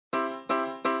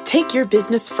Take your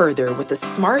business further with the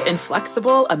smart and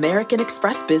flexible American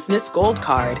Express Business Gold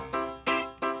Card.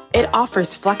 It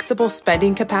offers flexible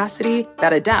spending capacity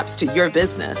that adapts to your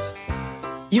business.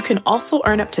 You can also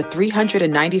earn up to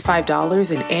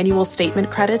 $395 in annual statement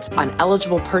credits on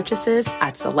eligible purchases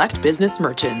at select business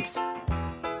merchants.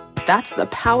 That's the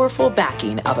powerful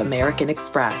backing of American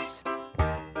Express.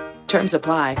 Terms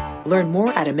apply. Learn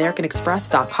more at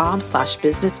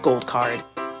americanexpress.com/business gold card.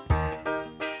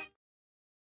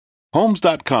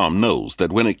 Homes.com knows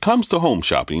that when it comes to home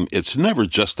shopping, it's never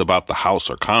just about the house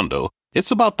or condo.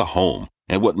 It's about the home.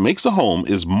 And what makes a home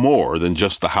is more than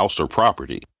just the house or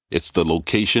property. It's the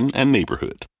location and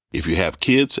neighborhood. If you have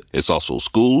kids, it's also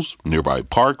schools, nearby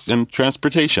parks, and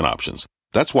transportation options.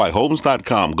 That's why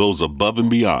Homes.com goes above and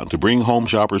beyond to bring home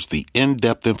shoppers the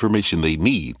in-depth information they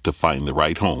need to find the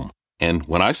right home. And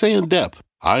when I say in-depth,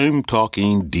 I'm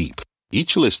talking deep.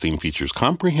 Each listing features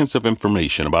comprehensive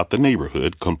information about the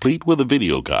neighborhood, complete with a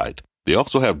video guide. They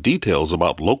also have details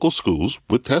about local schools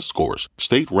with test scores,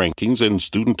 state rankings, and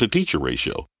student-to-teacher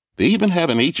ratio. They even have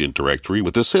an agent directory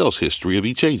with the sales history of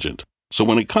each agent. So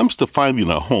when it comes to finding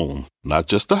a home, not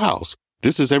just a house,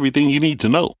 this is everything you need to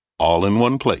know, all in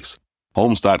one place.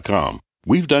 Homes.com.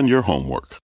 We've done your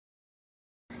homework.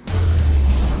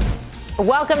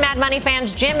 Welcome, Mad Money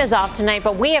fans. Jim is off tonight,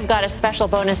 but we have got a special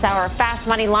bonus hour of Fast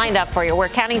Money lined up for you. We're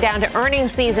counting down to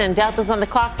earnings season. Delta's on the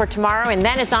clock for tomorrow, and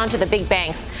then it's on to the big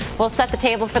banks. We'll set the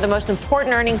table for the most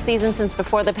important earnings season since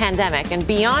before the pandemic. And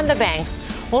beyond the banks,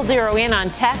 we'll zero in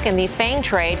on tech and the FANG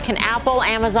trade. Can Apple,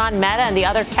 Amazon, Meta, and the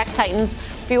other tech titans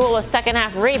fuel a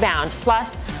second-half rebound?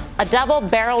 Plus, a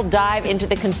double-barrel dive into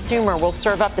the consumer will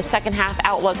serve up the second-half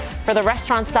outlook for the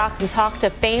restaurant stocks and talk to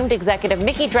famed executive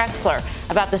Mickey Drexler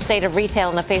about the state of retail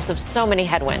in the face of so many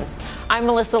headwinds. I'm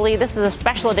Melissa Lee. This is a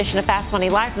special edition of Fast Money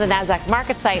live from the NASDAQ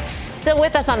market site. Still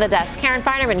with us on the desk, Karen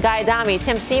Feinerman, Guy Adami,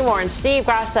 Tim Seymour, and Steve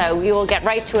Grasso. We will get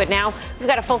right to it now. We've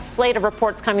got a full slate of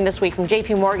reports coming this week from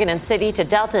JP Morgan and Citi to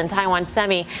Delta and Taiwan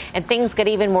Semi. And things get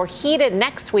even more heated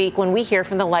next week when we hear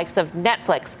from the likes of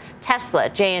Netflix, Tesla,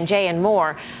 J&J, and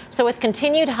more. So with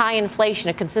continued high inflation,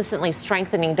 a consistently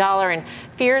strengthening dollar, and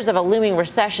fears of a looming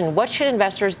recession, what should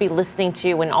investors be listening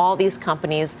to when all these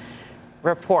companies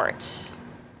report?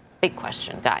 Big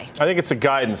question, Guy. I think it's a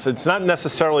guidance. It's not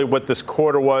necessarily what this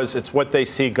quarter was. It's what they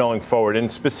see going forward.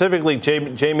 And specifically,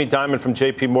 Jamie Dimon from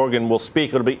JP Morgan will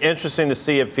speak. It'll be interesting to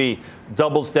see if he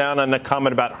doubles down on the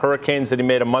comment about hurricanes that he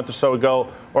made a month or so ago,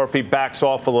 or if he backs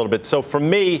off a little bit. So for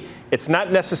me, it's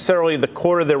not necessarily the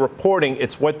quarter they're reporting.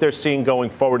 It's what they're seeing going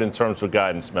forward in terms of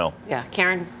guidance, Mel. Yeah,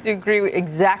 Karen? I agree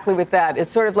exactly with that.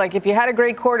 It's sort of like if you had a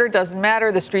great quarter, doesn't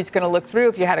matter. The street's going to look through.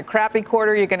 If you had a crappy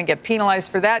quarter, you're going to get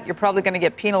penalized for that. You're probably going to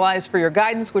get penalized for your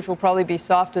guidance, which will probably be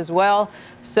soft as well.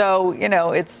 So,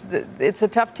 it's a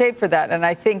tough tape for that. And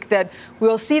I think that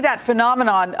we'll see that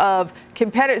phenomenon of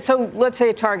competitive. So let's say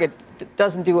a Target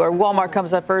doesn't do, or Walmart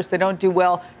comes up first, they don't do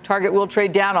well. Target will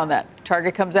trade down on that.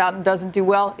 Target comes out and doesn't do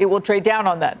well, it will trade down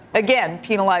on that. Again,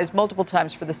 penalized multiple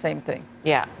times for the same thing.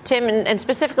 Yeah. Tim, and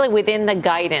specifically within the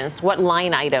guidance, what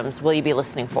line items will you be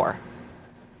listening for?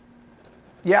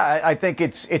 Yeah, I think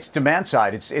it's demand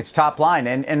side. It's top line.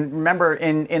 And remember,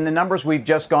 in the numbers we've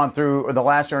just gone through, or the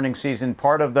last earnings season,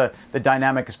 part of the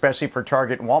dynamic, especially for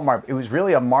Target and Walmart, it was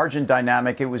really a margin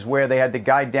dynamic. It was where they had to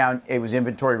guide down. It was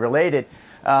inventory related.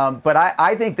 But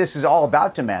I think this is all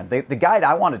about demand. The guide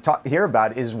I want to hear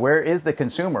about is where is the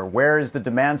consumer? Where is the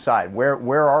demand side?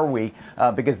 Where are we?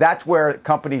 Because that's where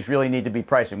companies really need to be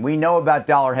pricing. We know about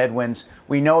dollar headwinds.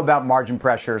 We know about margin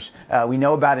pressures. We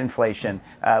know about inflation.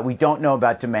 We don't know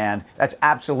about demand. That's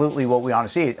absolutely what we want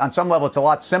to see. On some level, it's a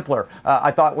lot simpler.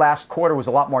 I thought last quarter was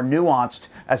a lot more nuanced,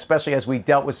 especially as we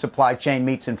dealt with supply chain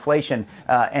meets inflation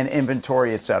and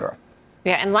inventory, et cetera.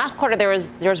 Yeah, and last quarter there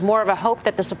was more of a hope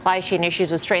that the supply chain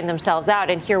issues would straighten themselves out,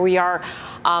 and here we are,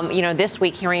 this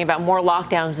week hearing about more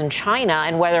lockdowns in China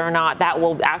and whether or not that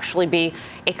will actually be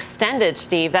extended.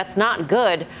 Steve, that's not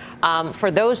good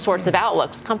for those sorts of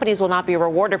outlooks. Companies will not be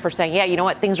rewarded for saying, yeah, you know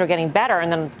what, things are getting better,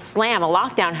 and then slam, a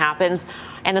lockdown happens,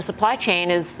 and the supply chain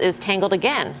is tangled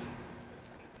again.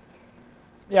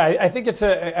 Yeah, I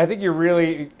think you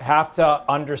really have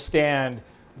to understand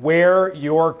where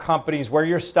your companies, where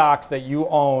your stocks that you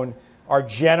own are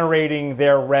generating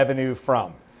their revenue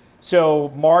from.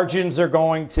 So margins are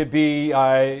going to be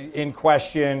in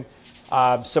question.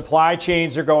 Supply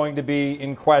chains are going to be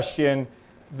in question.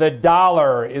 The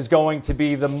dollar is going to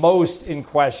be the most in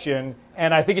question.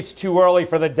 And I think it's too early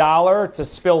for the dollar to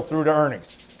spill through to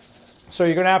earnings. So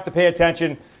you're going to have to pay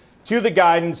attention to the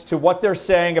guidance, to what they're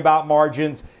saying about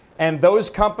margins. And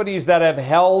those companies that have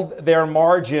held their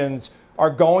margins are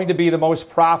going to be the most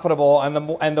profitable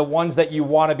and the ones that you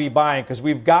want to be buying, because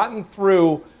we've gotten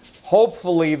through,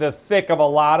 hopefully, the thick of a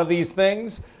lot of these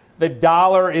things. The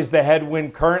dollar is the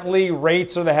headwind currently.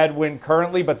 Rates are the headwind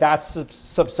currently, but that's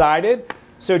subsided.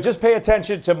 So just pay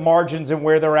attention to margins and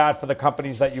where they're at for the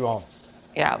companies that you own.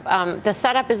 Yeah, the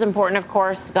setup is important, of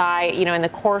course, Guy. You know, in the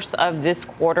course of this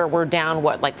quarter, we're down,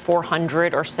 like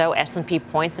 400 or so S&P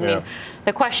points. I mean,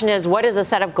 the question is, what is the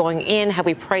setup going in? Have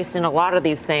we priced in a lot of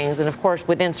these things? And, of course,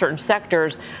 within certain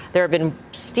sectors, there have been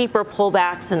steeper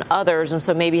pullbacks than others, and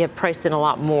so maybe have priced in a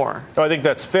lot more. I think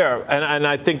that's fair, and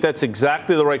I think that's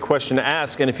exactly the right question to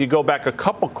ask. And if you go back a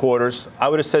couple quarters, I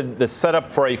would have said the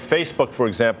setup for a Facebook, for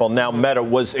example, now Meta,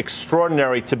 was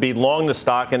extraordinary to be long the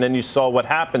stock, and then you saw what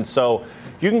happened. So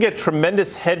you can get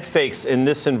tremendous head fakes in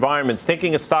this environment,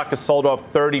 thinking a stock is sold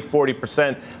off 30,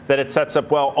 40%, that it sets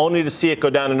up well, only to see it go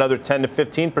down another 10 to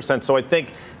 15%. So I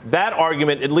think that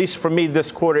argument, at least for me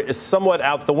this quarter, is somewhat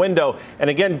out the window. And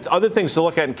again, other things to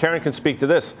look at, and Karen can speak to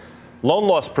this, loan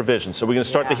loss provision. So we're going to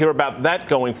start to hear about that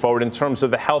going forward in terms of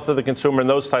the health of the consumer and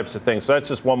those types of things. So that's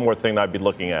just one more thing that I'd be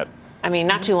looking at. I mean,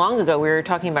 not too long ago, we were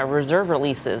talking about reserve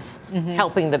releases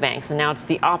helping the banks, and now it's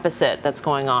the opposite that's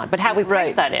going on. But have we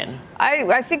priced that in?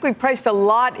 I think we priced a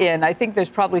lot in. I think there's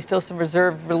probably still some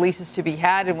reserve releases to be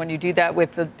had, and when you do that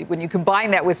when you combine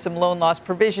that with some loan loss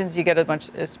provisions, you get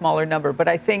a smaller number. But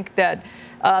I think that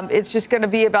it's just going to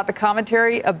be about the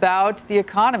commentary about the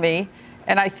economy.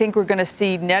 And I think we're going to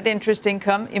see net interest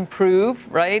income improve,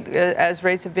 right, as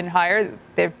rates have been higher.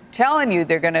 They're telling you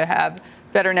they're going to have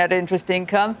better net interest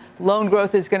income. Loan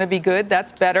growth is going to be good.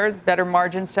 That's better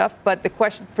margin stuff. But the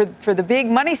question for the big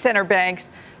money center banks,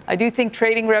 I do think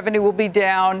trading revenue will be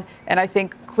down. And I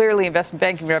think clearly investment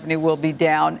banking revenue will be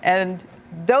down. And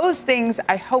those things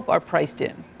I hope are priced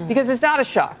in because it's not a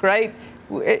shock, right?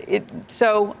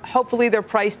 So hopefully they're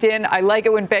priced in. I like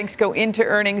it when banks go into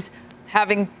earnings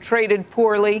having traded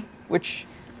poorly, which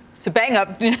it's a bang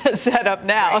up setup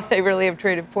now. Right. They really have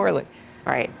traded poorly.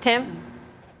 All right. Tim?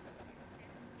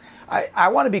 I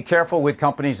want to be careful with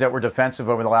companies that were defensive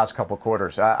over the last couple of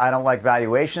quarters. I don't like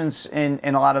valuations in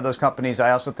a lot of those companies.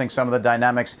 I also think some of the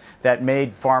dynamics that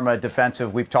made pharma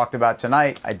defensive we've talked about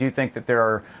tonight. I do think that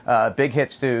there are big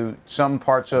hits to some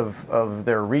parts of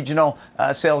their regional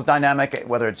sales dynamic,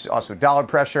 whether it's also dollar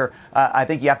pressure. I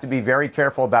think you have to be very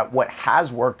careful about what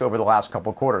has worked over the last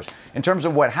couple of quarters. In terms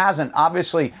of what hasn't,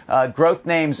 obviously, growth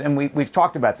names, and we've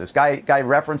talked about this. Guy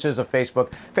references of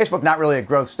Facebook. Facebook, not really a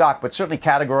growth stock, but certainly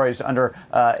categories under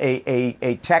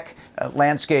a tech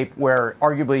landscape where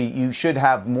arguably you should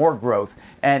have more growth.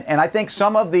 And I think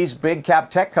some of these big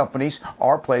cap tech companies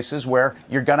are places where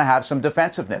you're going to have some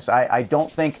defensiveness. I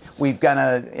don't think we've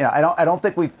I don't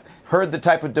think we've heard the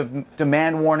type of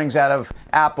demand warnings out of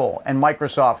Apple and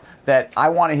Microsoft that I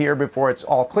want to hear before it's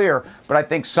all clear. But I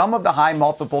think some of the high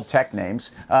multiple tech names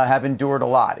have endured a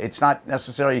lot. It's not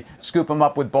necessarily scoop them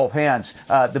up with both hands.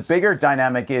 The bigger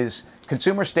dynamic is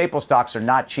consumer staple stocks are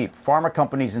not cheap. Pharma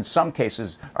companies, in some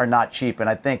cases, are not cheap. And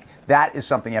I think that is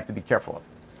something you have to be careful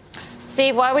of.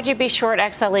 Steve, why would you be short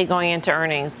XLE going into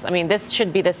earnings? I mean, this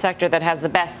should be the sector that has the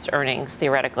best earnings,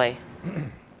 theoretically.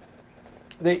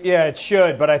 Yeah, it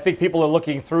should. But I think people are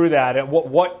looking through that. And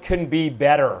what can be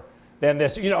better than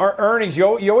this? You know, our earnings, you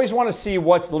always want to see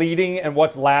what's leading and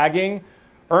what's lagging.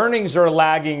 Earnings are a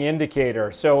lagging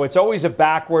indicator. So it's always a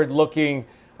backward-looking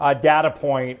data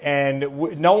point, and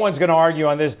no one's going to argue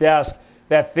on this desk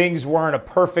that things weren't a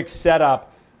perfect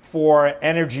setup for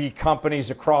energy companies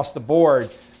across the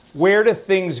board. Where do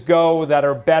things go that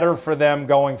are better for them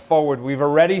going forward? We've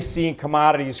already seen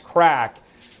commodities crack,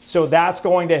 so that's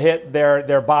going to hit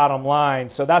their bottom line.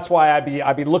 So that's why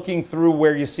I'd be looking through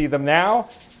where you see them now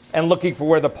and looking for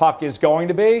where the puck is going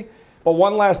to be. But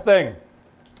one last thing,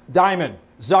 Diamond,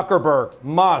 Zuckerberg,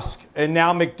 Musk, and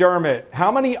now McDermott.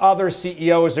 How many other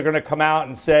CEOs are going to come out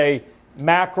and say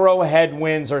macro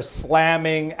headwinds are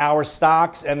slamming our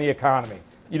stocks and the economy?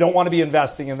 You don't want to be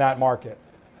investing in that market.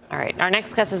 All right. Our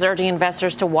next guest is urging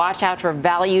investors to watch out for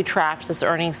value traps this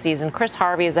earnings season. Chris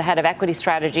Harvey is the head of equity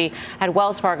strategy at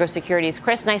Wells Fargo Securities.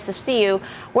 Chris, nice to see you.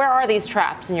 Where are these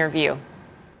traps in your view?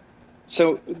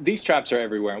 So these traps are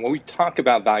everywhere. And when we talk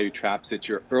about value traps, it's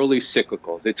your early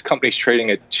cyclicals. It's companies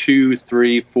trading at 2,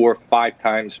 3, 4, 5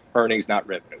 times earnings, not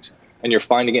revenues. And you're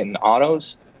finding it in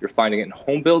autos, you're finding it in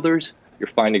home builders, you're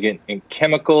finding it in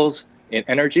chemicals, in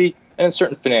energy, and in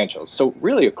certain financials. So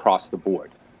really across the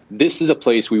board. This is a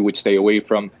place we would stay away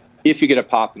from. If you get a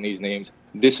pop in these names,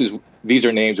 these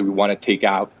are names that we want to take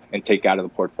out of the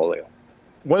portfolio.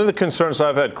 One of the concerns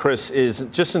I've had, Chris, is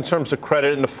just in terms of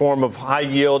credit in the form of high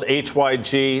yield,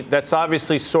 HYG. That's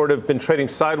obviously sort of been trading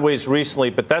sideways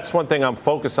recently, but that's one thing I'm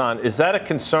focused on. Is that a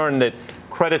concern that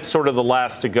credit's sort of the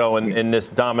last to go in this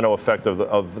domino effect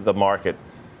of the market?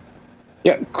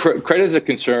 Yeah, credit is a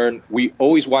concern. We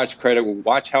always watch credit. We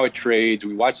watch how it trades.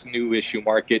 We watch the new issue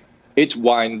market. It's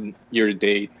wide year to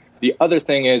date. The other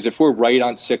thing is, if we're right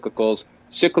on cyclicals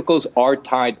are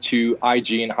tied to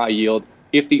IG and high yield.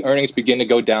 If the earnings begin to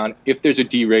go down, if there's a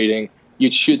derating, you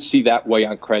should see that way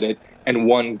on credit, and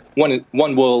one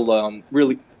will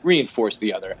really reinforce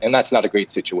the other, and that's not a great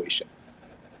situation.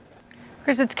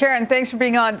 Chris, it's Karen. Thanks for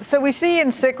being on. So we see in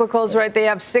cyclicals, right, they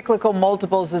have cyclical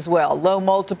multiples as well. Low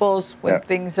multiples when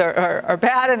things are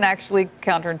bad, and actually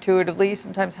counterintuitively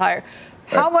sometimes higher.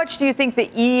 How much do you think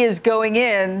the E is going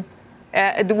in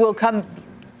will come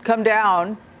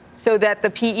down so that the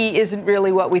PE isn't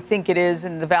really what we think it is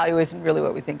and the value isn't really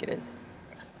what we think it is?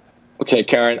 Okay,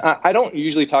 Karen, I don't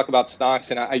usually talk about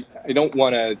stocks, and I don't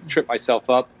want to trip myself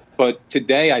up, but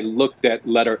today I looked at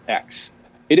letter X.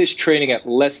 It is trading at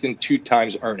less than 2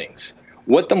 times earnings.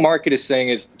 What the market is saying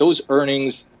is those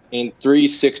earnings in 3,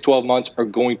 6, 12 months are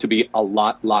going to be a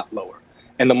lot lower.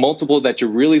 And the multiple that you're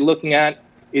really looking at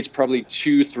is probably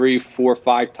 2, 3, 4,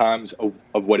 5 times of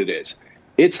what it is.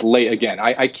 It's late. Again,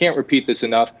 I can't repeat this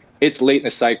enough. It's late in the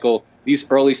cycle. These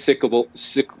early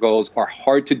cyclicals are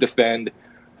hard to defend.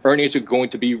 Earnings are going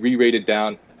to be re-rated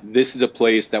down. This is a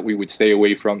place that we would stay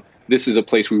away from. This is a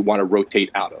place we want to rotate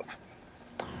out of.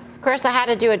 Chris, I had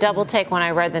to do a double take when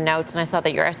I read the notes, and I saw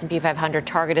that your S&P 500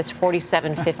 target is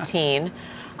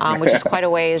 47.15, which is quite a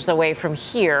ways away from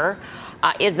here.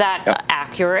 Is that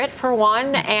accurate, for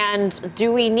one? And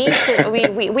do we need to?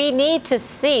 we need to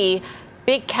see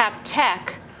big cap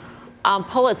tech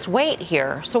pull its weight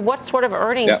here. So what sort of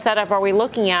earnings setup are we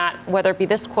looking at, whether it be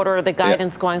this quarter or the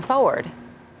guidance going forward?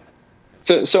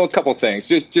 So a couple things,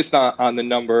 just on the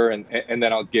number, and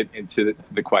then I'll get into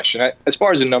the question. As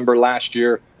far as the number, last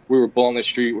year, we were bull on the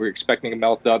street. We were expecting a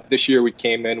melt up. This year, we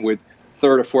came in with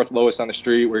 3rd or 4th lowest on the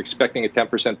street. We're expecting a 10%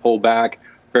 pullback,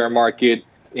 bear market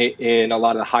in a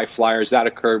lot of the high flyers. That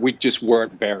occurred. We just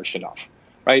weren't bearish enough,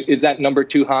 right? Is that number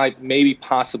too high? Maybe,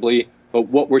 possibly. But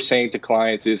what we're saying to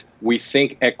clients is we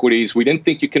think equities, we didn't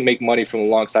think you can make money from the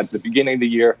long side at the beginning of the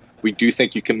year. We do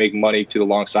think you can make money to the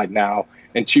long side now.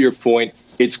 And to your point,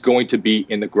 it's going to be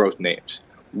in the growth names.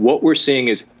 What we're seeing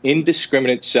is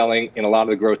indiscriminate selling in a lot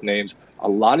of the growth names. A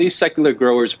lot of these secular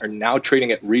growers are now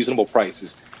trading at reasonable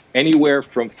prices, anywhere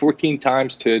from 14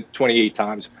 times to 28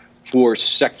 times for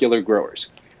secular growers.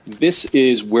 This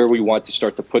is where we want to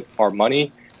start to put our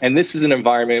money. And this is an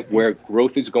environment where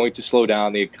growth is going to slow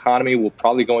down. The economy will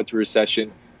probably go into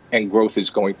recession, and growth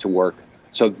is going to work.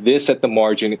 So this at the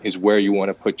margin is where you want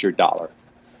to put your dollar.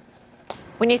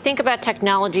 When you think about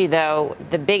technology, though,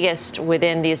 the biggest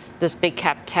within this big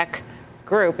cap tech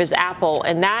group is Apple,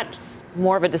 and that's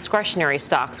more of a discretionary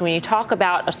stock. So when you talk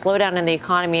about a slowdown in the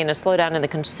economy and a slowdown in the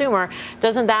consumer,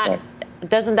 doesn't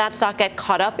that stock get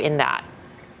caught up in that?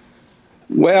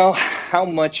 Well, how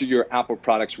much of your Apple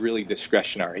products really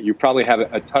discretionary? You probably have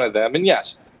a ton of them. And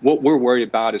yes, what we're worried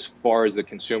about as far as the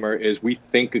consumer is we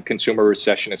think a consumer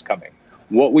recession is coming.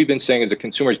 What we've been saying is the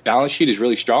consumer's balance sheet is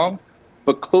really strong,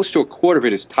 but close to a quarter of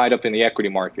it is tied up in the equity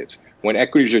markets. When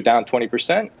equities are down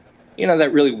 20%,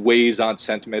 that really weighs on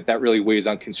sentiment. That really weighs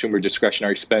on consumer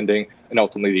discretionary spending and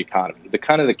ultimately the economy. The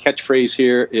catchphrase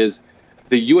here is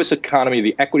the U.S. economy,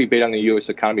 the equity beta on the U.S.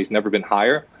 economy has never been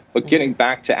higher. But getting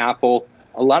back to Apple,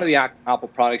 a lot of the Apple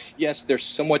products, yes, they're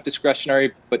somewhat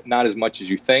discretionary, but not as much as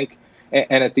you think.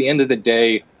 And at the end of the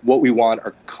day, what we want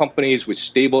are companies with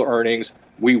stable earnings.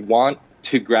 We want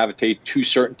to gravitate to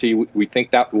certainty. We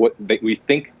think that's what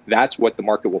the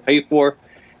market will pay for.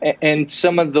 And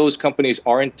some of those companies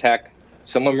are in tech,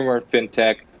 some of them are in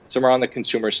fintech, some are on the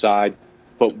consumer side.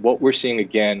 But what we're seeing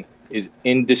again is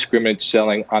indiscriminate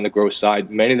selling on the growth side.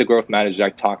 Many of the growth managers I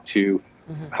talk to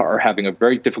are having a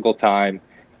very difficult time.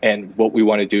 And what we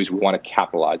want to do is we want to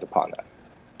capitalize upon that.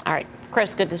 All right.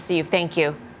 Chris, good to see you. Thank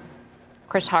you.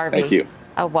 Chris Harvey. Thank you.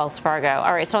 Of Wells Fargo.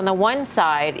 All right. So on the one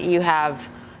side, you have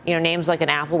names like an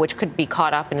Apple, which could be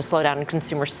caught up in a slowdown in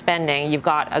consumer spending. You've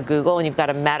got a Google and you've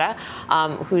got a Meta,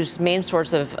 whose main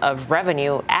source of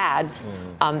revenue, ads,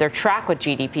 they're tracked with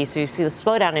GDP. So you see the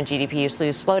slowdown in GDP, you see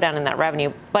the slowdown in that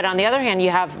revenue. But on the other hand, you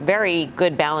have very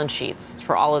good balance sheets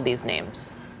for all of these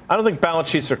names. I don't think balance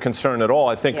sheets are concerned at all.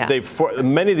 I think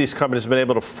many of these companies have been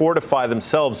able to fortify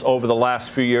themselves over the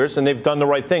last few years, and they've done the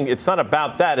right thing. It's not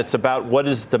about that. It's about what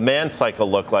does demand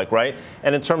cycle look like, right?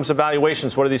 And in terms of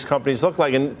valuations, what do these companies look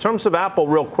like? In terms of Apple,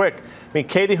 real quick, I mean,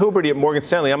 Katie Huberty at Morgan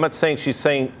Stanley, I'm not saying she's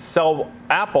saying sell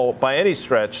Apple by any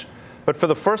stretch, but for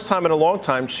the first time in a long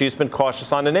time, she's been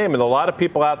cautious on the name. And a lot of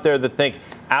people out there that think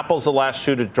Apple's the last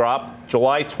shoe to drop.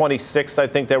 July 26th, I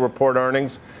think they report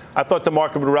earnings. I thought the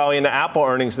market would rally into Apple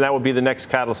earnings, and that would be the next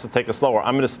catalyst to take us lower.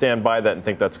 I'm going to stand by that and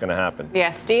think that's going to happen.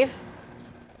 Yeah, Steve?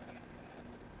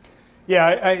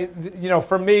 Yeah,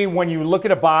 for me, when you look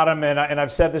at a bottom, and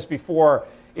I've said this before,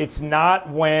 it's not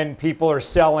when people are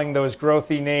selling those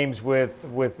growthy names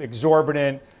with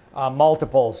exorbitant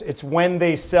multiples. It's when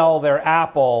they sell their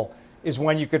Apple is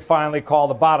when you could finally call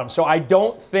the bottom. So I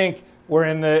don't think we're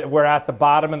at the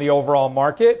bottom in the overall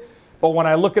market. But when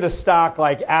I look at a stock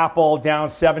like Apple down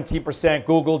 17%,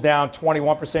 Google down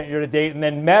 21% year to date, and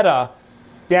then Meta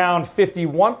down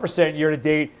 51% year to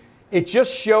date, it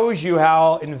just shows you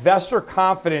how investor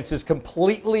confidence is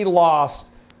completely lost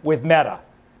with Meta.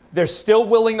 They're still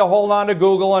willing to hold on to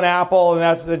Google and Apple, and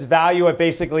that's value at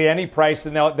basically any price,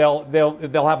 and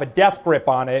they'll have a death grip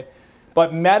on it.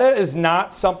 But Meta is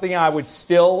not something I would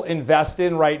still invest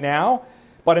in right now.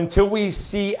 But until we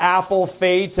see Apple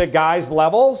fade to guys'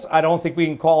 levels, I don't think we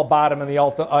can call a bottom in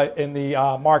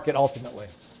the market ultimately.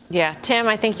 Yeah, Tim,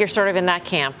 I think you're sort of in that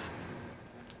camp.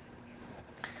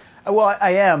 Well,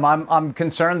 I am. I'm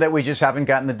concerned that we just haven't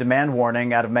gotten the demand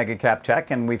warning out of mega cap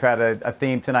tech, and we've had a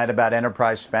theme tonight about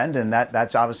enterprise spend, and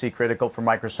that's obviously critical for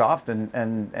Microsoft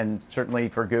and certainly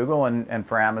for Google and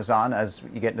for Amazon as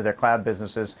you get into their cloud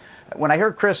businesses. When I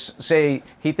heard Chris say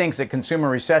he thinks that consumer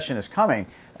recession is coming,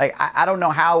 I don't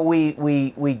know how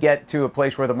we get to a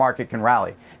place where the market can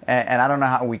rally, and I don't know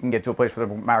how we can get to a place where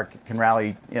the market can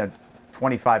rally,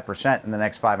 25% in the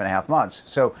next 5.5 months.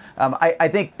 So I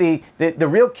think the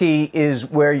real key is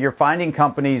where you're finding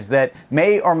companies that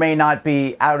may or may not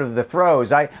be out of the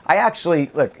throes. I actually,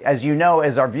 look, as you know,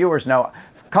 as our viewers know,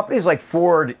 companies like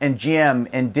Ford and GM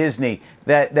and Disney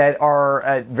that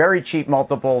are very cheap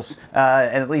multiples,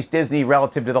 and at least Disney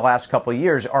relative to the last couple of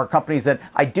years, are companies that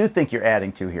I do think you're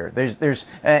adding to here.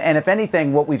 And if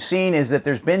anything, what we've seen is that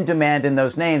there's been demand in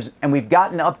those names, and we've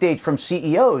gotten updates from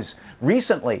CEOs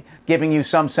recently giving you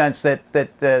some sense that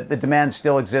the demand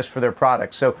still exists for their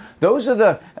products. So those are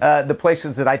the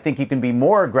places that I think you can be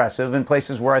more aggressive, and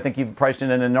places where I think you've priced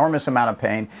in an enormous amount of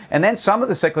pain. And then some of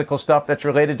the cyclical stuff that's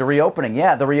related to reopening.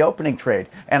 Yeah, the reopening trade.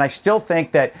 And I still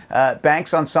think that banks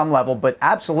on some level, but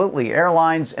absolutely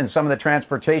airlines and some of the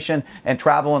transportation and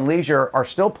travel and leisure are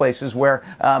still places where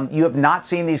you have not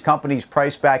seen these companies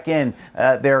price back in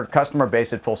their customer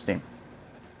base at full steam.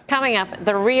 Coming up,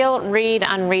 the real read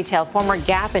on retail. Former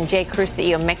Gap and J.Crew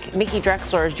CEO Mickey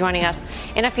Drexler is joining us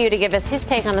in a few to give us his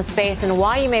take on the space and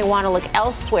why you may want to look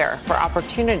elsewhere for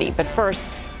opportunity. But first,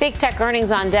 big tech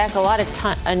earnings on deck, a lot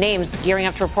of names gearing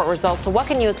up to report results. So what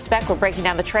can you expect? We're breaking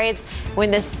down the trades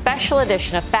when this special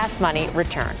edition of Fast Money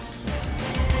returns.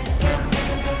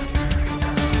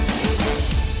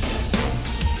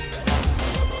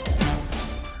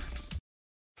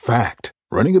 Fact.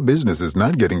 Running a business is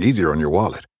not getting easier on your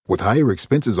wallet. With higher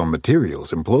expenses on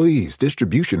materials, employees,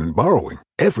 distribution, and borrowing,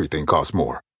 everything costs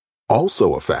more.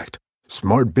 Also a fact.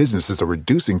 Smart businesses are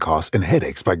reducing costs and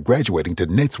headaches by graduating to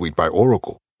NetSuite by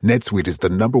Oracle. NetSuite is the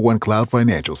 #1 cloud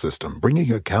financial system,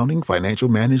 bringing accounting, financial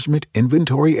management,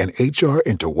 inventory, and HR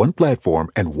into one platform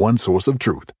and one source of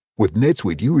truth. With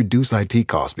NetSuite, you reduce IT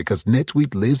costs because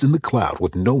NetSuite lives in the cloud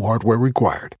with no hardware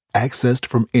required. Accessed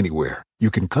from anywhere, you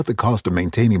can cut the cost of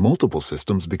maintaining multiple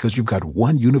systems because you've got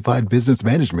one unified business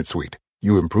management suite.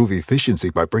 You improve efficiency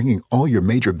by bringing all your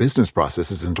major business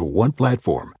processes into one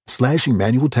platform, slashing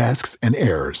manual tasks and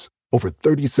errors. Over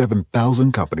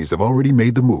 37,000 companies have already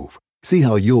made the move. See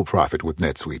how you'll profit with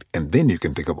NetSuite, and then you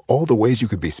can think of all the ways you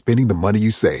could be spending the money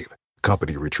you save.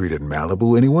 Company retreat in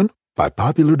Malibu, anyone? By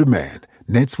popular demand,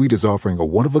 NetSuite is offering a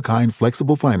one-of-a-kind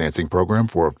flexible financing program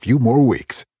for a few more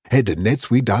weeks. Head to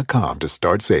netsuite.com to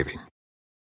start saving.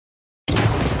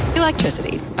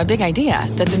 Electricity, a big idea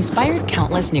that's inspired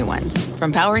countless new ones.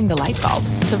 From powering the light bulb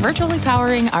to virtually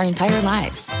powering our entire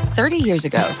lives. 30 years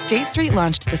ago, State Street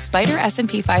launched the Spider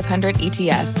S&P 500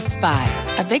 ETF,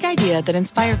 SPY. A big idea that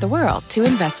inspired the world to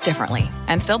invest differently,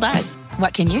 and still does.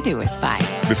 What can you do with SPY?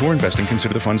 Before investing,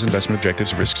 consider the fund's investment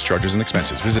objectives, risks, charges, and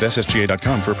expenses. Visit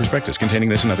ssga.com for a prospectus containing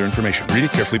this and other information. Read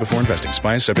it carefully before investing.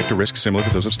 SPY is subject to risks similar to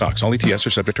those of stocks. All ETFs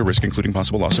are subject to risk, including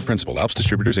possible loss of principal. Alps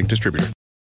Distributors, Inc. Distributor.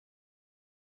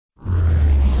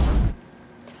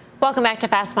 Welcome back to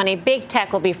Fast Money. Big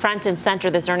tech will be front and center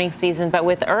this earnings season, but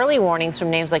with early warnings from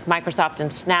names like Microsoft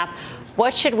and Snap,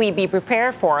 what should we be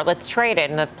prepared for? Let's trade it.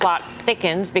 And the plot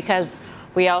thickens because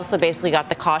we also basically got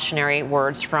the cautionary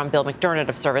words from Bill McDermott,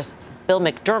 a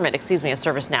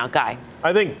ServiceNow guy.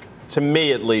 I think, to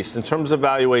me at least, in terms of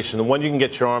valuation, the one you can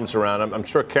get your arms around, I'm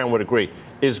sure Karen would agree,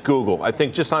 is Google. I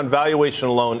think just on valuation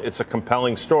alone, it's a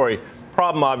compelling story.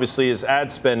 Problem, obviously, is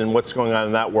ad spend and what's going on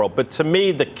in that world. But to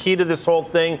me, the key to this whole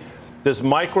thing, does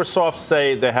Microsoft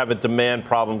say they have a demand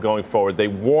problem going forward? They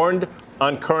warned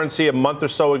on currency a month or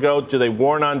so ago. Do they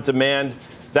warn on demand?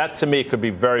 That, to me, could be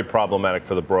very problematic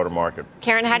for the broader market.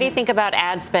 Karen, how do you think about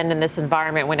ad spend in this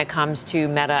environment when it comes to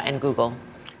Meta and Google?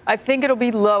 I think it'll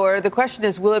be lower. The question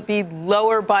is, will it be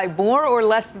lower by more or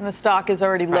less than the stock is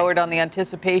already lowered on the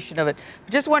anticipation of it?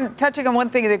 But just touching on one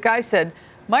thing that Guy said,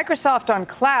 Microsoft on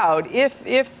cloud,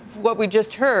 if what we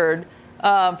just heard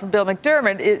from Bill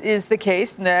McDermott is the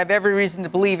case, and I have every reason to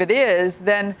believe it is,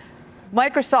 then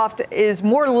Microsoft is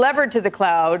more levered to the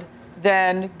cloud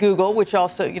than Google, which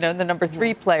also, the number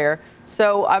 3 player.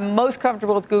 So I'm most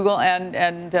comfortable with Google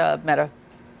and Meta.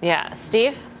 Yeah.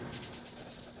 Steve?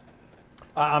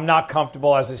 I'm not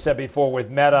comfortable, as I said before, with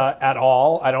Meta at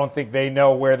all. I don't think they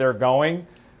know where they're going,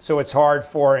 so it's hard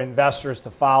for investors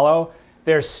to follow.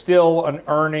 They're still an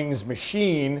earnings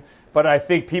machine, but I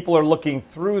think people are looking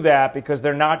through that because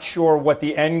they're not sure what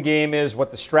the end game is,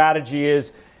 what the strategy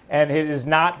is, and it has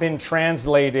not been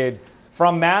translated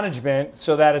from management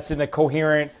so that it's in a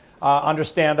coherent,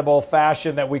 understandable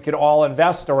fashion that we could all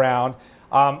invest around.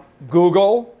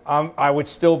 Google, I would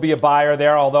still be a buyer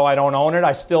there, although I don't own it.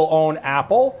 I still own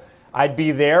Apple. I'd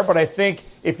be there. But I think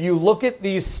if you look at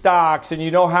these stocks, and you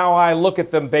know how I look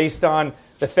at them based on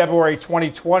the February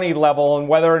 2020 level and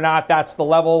whether or not that's the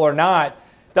level or not,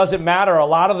 doesn't matter. A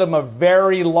lot of them are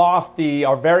very lofty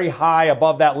or very high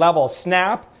above that level.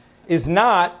 Snap is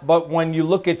not, but when you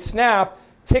look at Snap,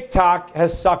 TikTok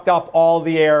has sucked up all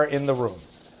the air in the room.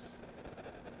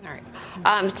 All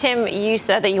right. Tim, you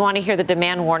said that you want to hear the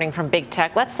demand warning from big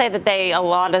tech. Let's say that a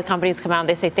lot of companies come out and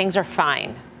they say things are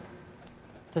fine.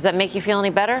 Does that make you feel any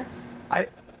better?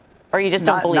 Or you just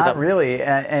don't believe them? Not really.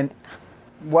 And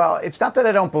well, it's not that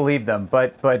I don't believe them,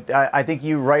 but I think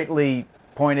you rightly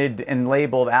pointed and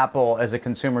labeled Apple as a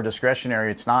consumer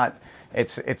discretionary. It's not.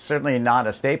 It's certainly not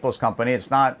a staples company. It's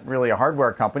not really a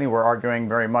hardware company. We're arguing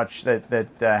very much that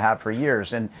have for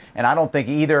years. And I don't think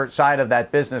either side of that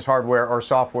business, hardware or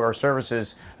software or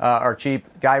services, are cheap.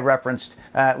 Guy referenced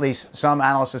at least some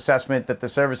analyst assessment that the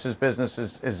services business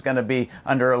is going to be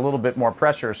under a little bit more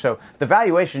pressure. So the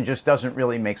valuation just doesn't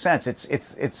really make sense.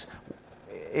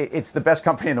 It's the best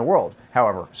company in the world,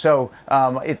 however. So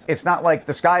it's not like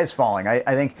the sky is falling. I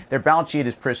think their balance sheet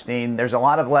is pristine. There's a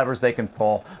lot of levers they can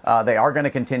pull. They are going to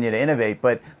continue to innovate,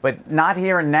 but not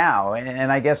here and now. And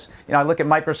I guess, I look at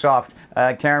Microsoft.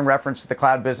 Karen referenced the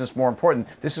cloud business more important.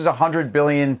 This is $100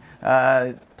 billion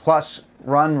plus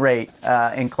run rate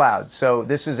in cloud. So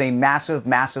this is a massive,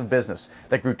 massive business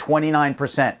that grew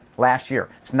 29% last year.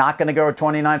 It's not going to go at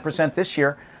 29% this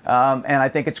year. And I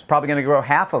think it's probably going to grow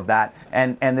half of that.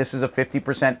 And this is a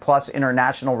 50% plus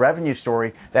international revenue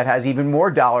story that has even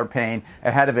more dollar pain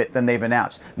ahead of it than they've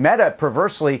announced. Meta,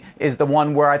 perversely, is the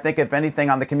one where I think, if anything,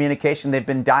 on the communication, they've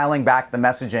been dialing back the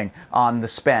messaging on the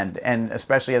spend, and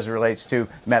especially as it relates to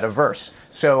metaverse.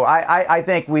 So I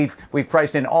think we've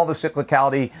priced in all the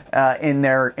cyclicality in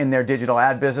their digital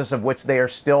ad business, of which they are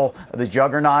still the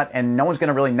juggernaut, and no one's going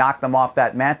to really knock them off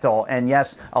that mantle. And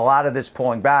yes, a lot of this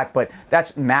pulling back, but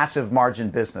that's massive margin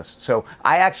business. So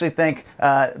I actually think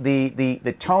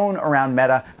the tone around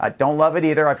Meta, I don't love it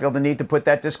either. I feel the need to put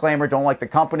that disclaimer. Don't like the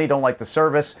company, don't like the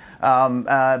service.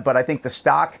 But I think the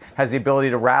stock has the ability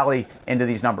to rally into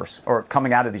these numbers, or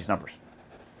coming out of these numbers.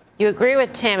 You agree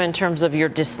with Tim in terms of your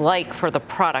dislike for the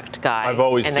product guy. I've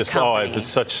always I've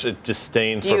such a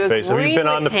disdain for Facebook. Have you been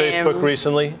on the Facebook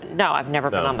recently? No, I've never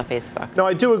been on the Facebook. No,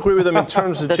 I do agree with him in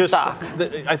terms of the just stock.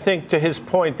 I think, to his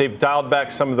point, they've dialed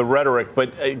back some of the rhetoric.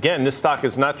 But again, this stock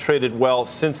has not traded well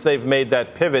since they've made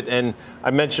that pivot. And I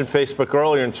mentioned Facebook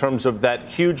earlier in terms of that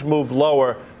huge move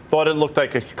lower. Thought it looked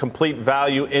like a complete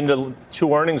value into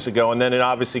 2 earnings ago, and then it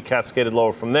obviously cascaded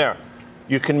lower from there.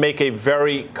 You can make a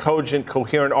very cogent,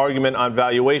 coherent argument on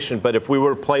valuation, but if we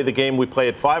were to play the game we play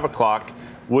at 5 o'clock,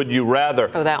 would you rather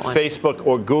Facebook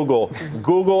or Google? Mm-hmm.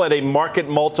 Google at a market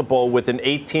multiple with an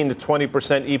 18 to 20%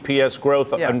 EPS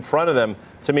growth in front of them,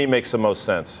 to me, makes the most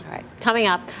sense. All right. Coming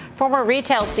up, former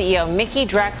retail CEO Mickey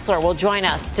Drexler will join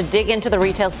us to dig into the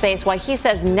retail space, why he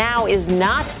says now is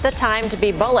not the time to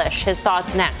be bullish. His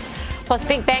thoughts next. Plus,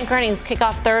 big bank earnings kick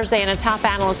off Thursday, and a top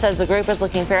analyst says the group is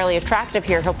looking fairly attractive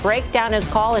here. He'll break down his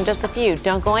call in just a few.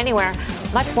 Don't go anywhere.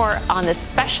 Much more on this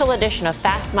special edition of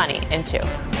Fast Money in 2.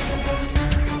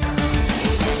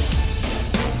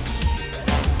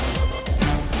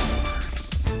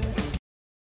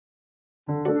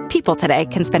 People today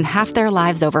can spend half their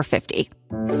lives over 50.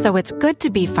 So it's good to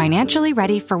be financially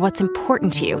ready for what's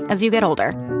important to you as you get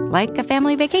older, like a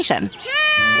family vacation.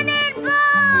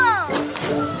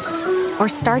 Or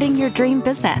starting your dream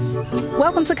business.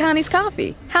 Welcome to Connie's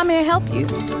Coffee. How may I help you?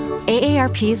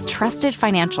 AARP's trusted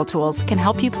financial tools can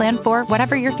help you plan for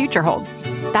whatever your future holds.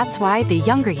 That's why the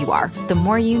younger you are, the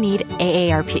more you need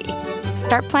AARP.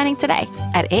 Start planning today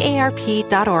at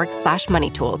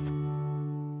aarp.org/moneytools.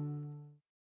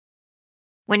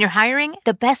 When you're hiring,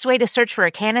 the best way to search for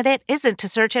a candidate isn't to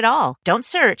search at all. Don't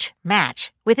search,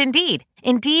 match with Indeed.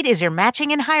 Indeed is your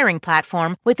matching and hiring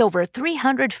platform with over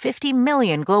 350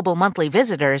 million global monthly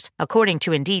visitors, according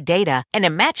to Indeed data, and a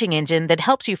matching engine that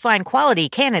helps you find quality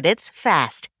candidates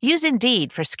fast. Use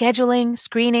Indeed for scheduling,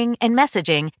 screening, and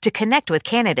messaging to connect with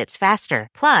candidates faster.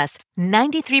 Plus,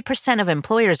 93% of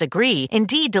employers agree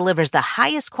Indeed delivers the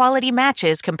highest quality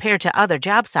matches compared to other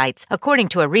job sites, according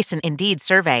to a recent Indeed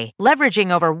survey. Leveraging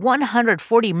over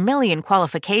 140 million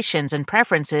qualifications and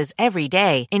preferences every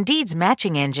day, Indeed's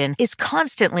matching engine is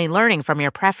constantly learning from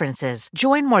your preferences.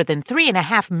 Join more than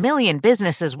 3.5 million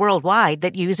businesses worldwide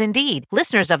that use Indeed.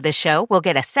 Listeners of this show will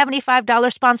get a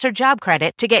 $75 sponsored job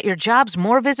credit to get your jobs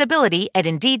more visibility at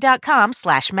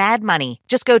Indeed.com/madmoney.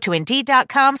 Just go to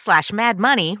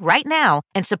Indeed.com/madmoney right now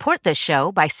and support this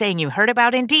show by saying you heard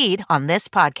about Indeed on this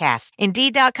podcast.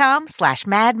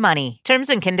 Indeed.com/madmoney. Terms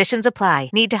and conditions apply.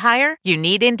 Need to hire? You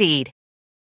need Indeed.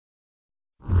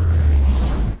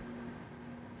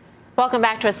 Welcome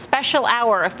back to a special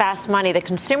hour of Fast Money. The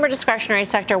consumer discretionary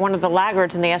sector, one of the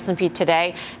laggards in the S&P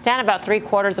today, down about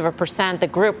 0.75%. The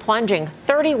group plunging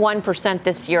 31%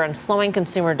 this year on slowing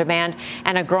consumer demand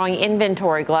and a growing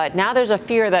inventory glut. Now there's a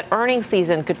fear that earnings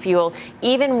season could fuel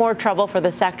even more trouble for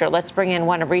the sector. Let's bring in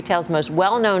one of retail's most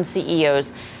well-known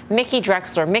CEOs, Mickey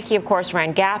Drexler. Mickey, of course,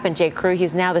 ran Gap and J. Crew.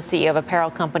 He's now the CEO of apparel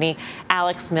company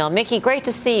Alex Mill. Mickey, great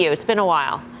to see you. It's been a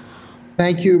while.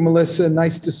 Thank you, Melissa.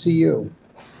 Nice to see you.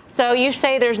 So you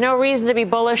say there's no reason to be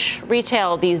bullish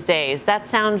retail these days. That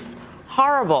sounds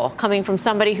horrible coming from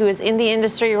somebody who is in the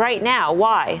industry right now.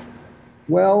 Why?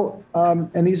 Well,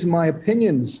 and these are my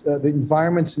opinions. The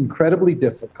environment's incredibly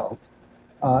difficult.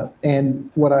 And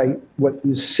what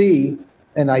you see,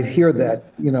 and I hear that,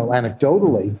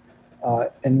 anecdotally,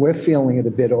 and we're feeling it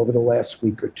a bit over the last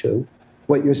week or two,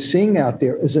 what you're seeing out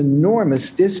there is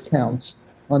enormous discounts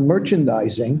on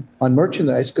merchandise,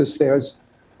 because there's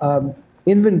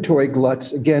inventory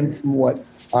gluts, again, from what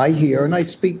I hear, and I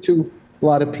speak to a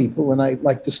lot of people, and I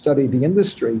like to study the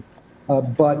industry,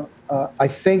 but I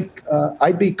think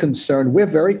I'd be concerned. We're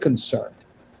very concerned.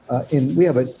 We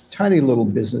have a tiny little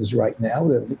business right now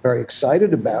that we're very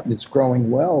excited about, and it's growing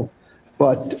well.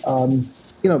 But,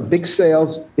 big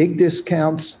sales, big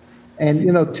discounts,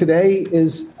 and, today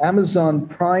is Amazon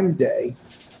Prime Day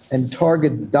and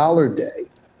Target Dollar Day,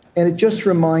 and it just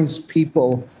reminds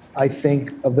people, I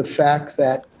think, of the fact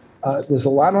that there's a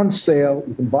lot on sale.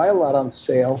 You can buy a lot on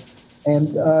sale.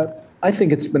 And I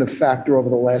think it's been a factor over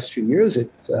the last few years.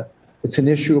 It's an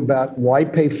issue about why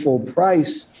pay full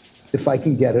price if I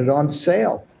can get it on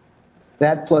sale.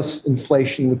 That plus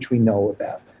inflation, which we know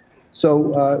about.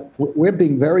 So we're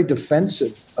being very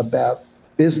defensive about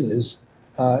business.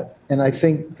 And I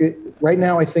think right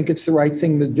now, I think it's the right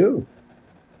thing to do.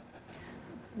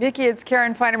 Mickey, it's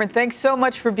Karen Finerman. Thanks so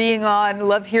much for being on.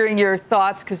 Love hearing your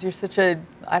thoughts because you're such been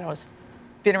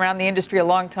around the industry a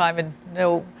long time and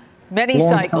know many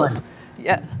cycles.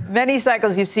 Yeah, many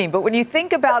cycles you've seen. But when you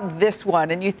think about this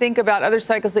one and you think about other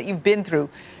cycles that you've been through,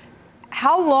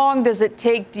 how long does it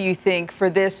take, do you think, for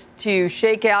this to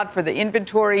shake out, for the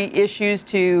inventory issues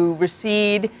to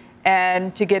recede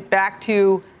and to get back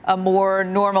to a more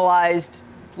normalized,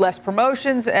 less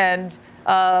promotions and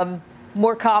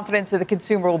more confidence that the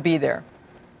consumer will be there?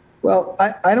 Well,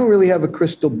 I don't really have a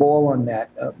crystal ball on that.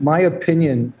 My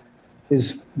opinion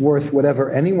is worth whatever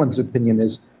anyone's opinion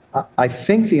is. I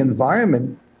think the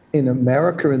environment in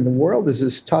America and the world is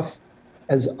as tough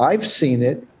as I've seen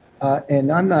it. And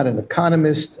I'm not an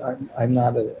economist. I'm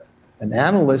not an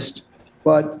analyst.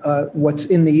 But what's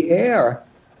in the air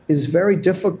is very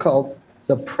difficult.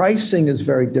 The pricing is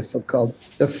very difficult.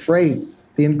 The freight,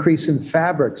 the increase in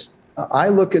fabrics. I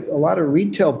look at a lot of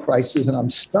retail prices and I'm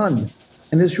stunned.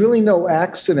 And there's really no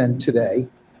accident today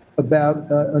about,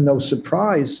 no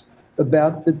surprise,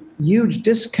 about the huge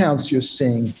discounts you're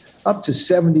seeing, up to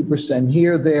 70%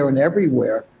 here, there, and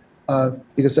everywhere.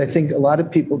 because I think a lot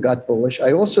of people got bullish.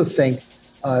 I also think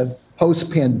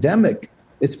post-pandemic,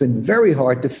 it's been very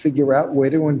hard to figure out where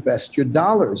to invest your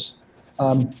dollars.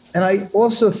 And I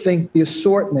also think the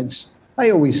assortments, I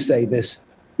always say this,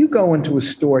 you go into a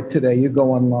store today, you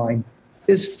go online,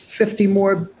 there's 50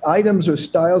 more items or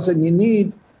styles than you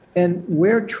need. And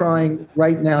we're trying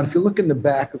right now, if you look in the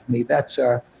back of me, that's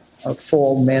our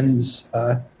fall men's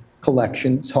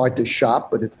collection. It's hard to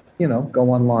shop, but if go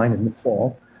online in the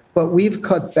fall. But we've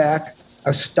cut back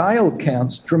our style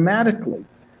counts dramatically.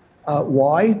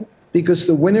 Why? Because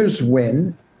the winners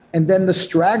win, and then the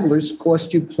stragglers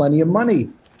cost you plenty of money.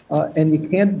 And you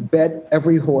can't bet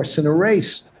every horse in a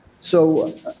race.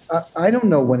 So I don't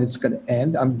know when it's going to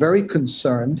end. I'm very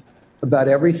concerned about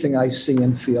everything I see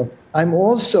and feel. I'm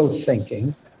also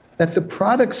thinking that the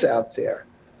products out there,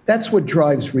 that's what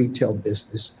drives retail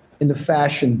business, in the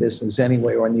fashion business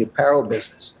anyway, or in the apparel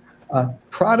business.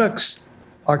 Products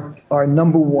are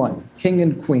number one, king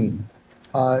and queen.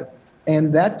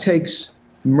 And that takes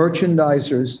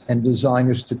merchandisers and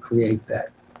designers to create that.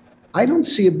 I don't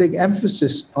see a big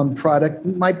emphasis on product.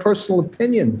 My personal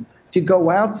opinion, if you go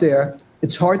out there,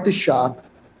 it's hard to shop.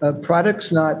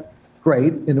 Product's not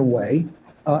great in a way.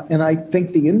 And I think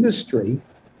the industry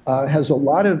has a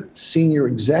lot of senior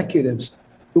executives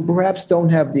who perhaps don't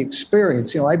have the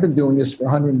experience. I've been doing this for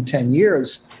 110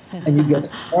 years, and you get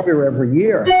smarter every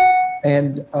year.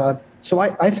 And so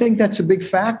I think that's a big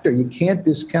factor. You can't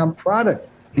discount product.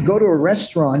 You go to a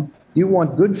restaurant, you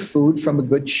want good food from a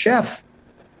good chef.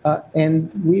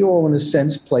 And we all, in a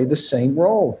sense, play the same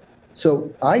role.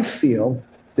 So I feel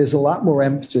there's a lot more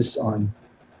emphasis on,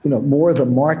 more of the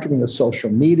marketing of social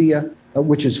media,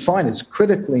 which is fine. It's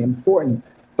critically important.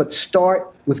 But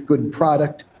start with good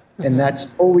product. And that's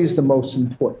always the most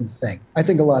important thing. I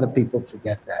think a lot of people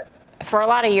forget that. For a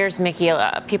lot of years, Mickey,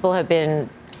 people have been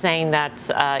saying that,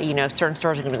 certain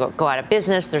stores are going to go out of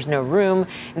business. There's no room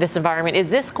in this environment. Is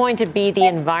this going to be the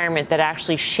environment that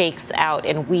actually shakes out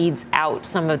and weeds out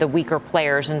some of the weaker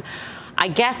players? And I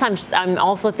guess I'm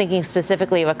also thinking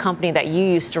specifically of a company that you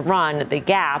used to run, The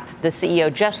Gap. The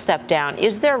CEO just stepped down.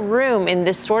 Is there room in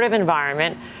this sort of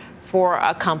environment for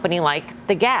a company like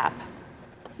The Gap?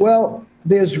 Well,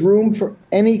 there's room for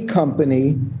any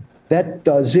company that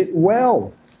does it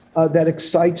well, that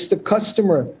excites the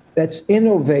customer, that's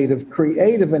innovative,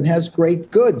 creative, and has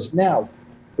great goods. Now,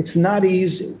 it's not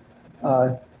easy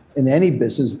in any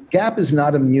business. Gap is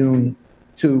not immune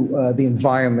to the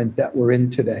environment that we're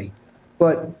in today.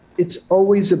 But it's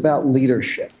always about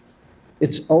leadership.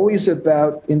 It's always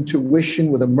about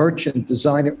intuition with a merchant,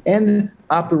 designer, and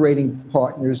operating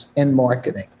partners and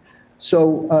marketing.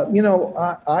 So,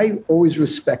 I always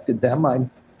respected them. I'm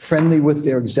friendly with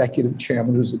their executive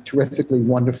chairman, who's a terrifically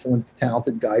wonderful and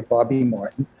talented guy, Bobby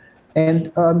Martin.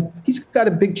 And he's got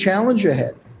a big challenge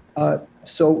ahead.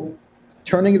 So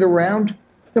turning it around,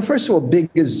 first of all, big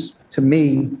is, to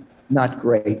me, not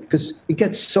great because it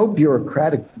gets so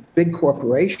bureaucratic, big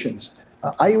corporations.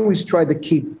 I always try to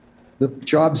keep the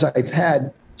jobs I've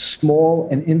had small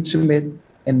and intimate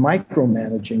and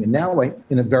micromanaging, and now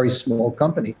in a very small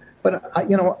company. But, I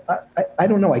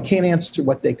don't know. I can't answer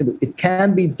what they can do. It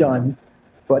can be done,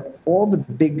 but all the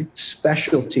big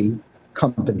specialty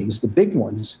companies, the big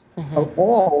ones, are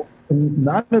all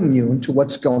not immune to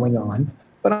what's going on.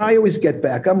 But I always get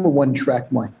back. I'm a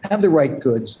one-track mind. Have the right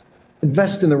goods,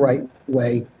 invest in the right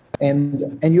way,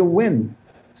 and you'll win.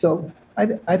 So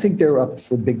I think they're up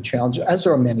for a big challenge, as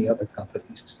are many other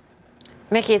companies.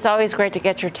 Mickey, it's always great to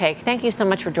get your take. Thank you so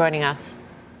much for joining us.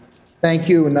 Thank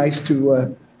you. Nice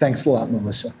to. Thanks a lot,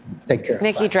 Melissa. Take care.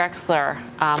 Mickey Drexler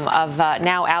of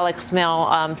now Alex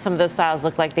Mill. Some of those styles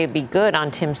look like they'd be good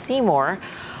on Tim Seymour.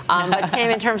 But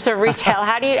Tim, in terms of retail,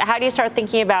 how do you start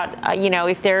thinking about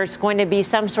if there's going to be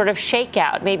some sort of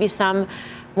shakeout? Maybe some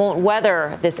won't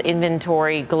weather this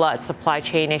inventory glut supply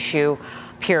chain issue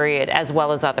period as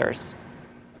well as others.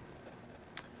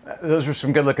 Those are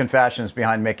some good-looking fashions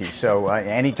behind Mickey. So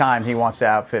anytime he wants to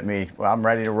outfit me, well, I'm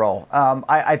ready to roll.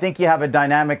 I think you have a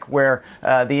dynamic where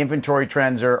the inventory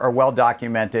trends are well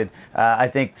documented. I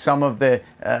think some of the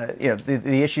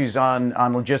issues on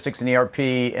logistics and ERP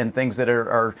and things that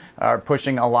are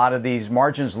pushing a lot of these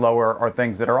margins lower are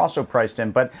things that are also priced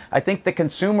in. But I think the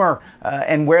consumer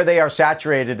and where they are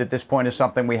saturated at this point is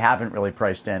something we haven't really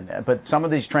priced in. But some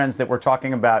of these trends that we're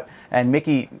talking about and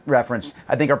Mickey referenced,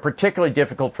 I think are particularly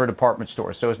difficult for for department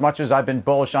stores. So as much as I've been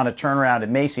bullish on a turnaround at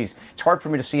Macy's, it's hard for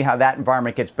me to see how that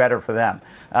environment gets better for them.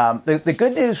 The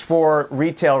good news for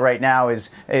retail right now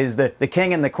is the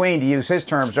king and the queen, to use his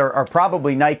terms, are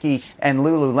probably Nike and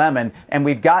Lululemon, and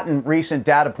we've gotten recent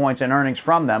data points and earnings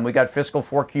from them. We got fiscal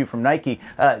 4Q from Nike.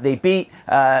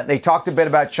 They talked a bit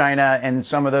about China and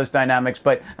some of those dynamics,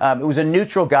 but it was a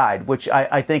neutral guide, which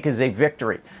I think is a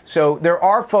victory. So there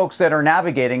are folks that are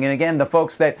navigating, and again, the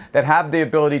folks that have the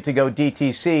ability to go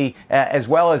DTC as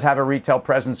well as have a retail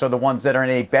presence are the ones that are in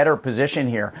a better position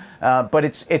here. But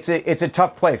it's a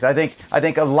tough place. I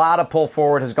think a lot of pull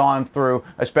forward has gone through,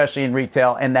 especially in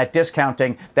retail, and that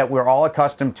discounting that we're all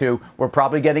accustomed to, we're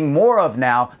probably getting more of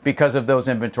now because of those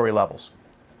inventory levels.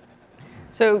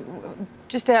 So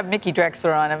just to have Mickey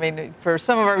Drexler on, I mean, for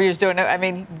some of our viewers don't know, I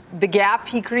mean, The Gap,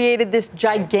 he created this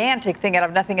gigantic thing out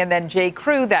of nothing, and then J.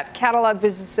 Crew, that catalog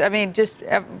business, I mean, just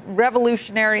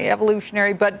revolutionary,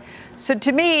 evolutionary. But so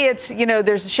to me, it's,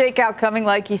 there's a shakeout coming,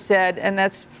 like he said, and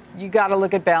that's, you got to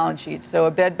look at balance sheets. So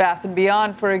a Bed Bath &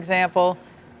 Beyond, for example,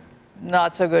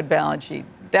 not so good balance sheet.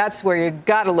 That's where you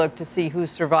got to look to see who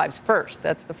survives first.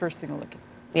 That's the first thing to look at.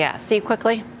 Yeah, Steve,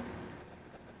 quickly.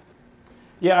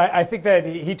 Yeah, I think that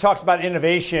he talks about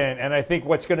innovation, and I think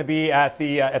what's going to be at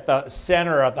the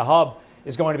center of the hub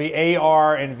is going to be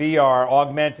AR and VR,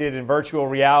 augmented and virtual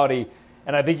reality.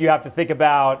 And I think you have to think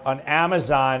about on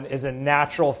Amazon is a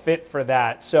natural fit for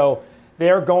that. So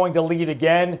they're going to lead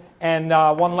again. And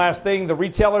one last thing, the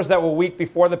retailers that were weak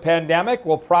before the pandemic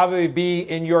will probably be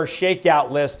in your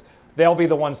shakeout list. They'll be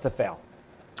the ones to fail.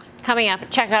 Coming up,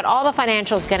 check out all the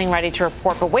financials getting ready to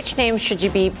report, but which names should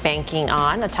you be banking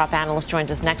on? A top analyst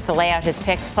joins us next to lay out his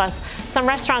picks, plus some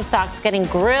restaurant stocks getting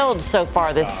grilled so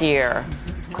far this year.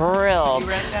 Grilled. You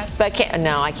read that? But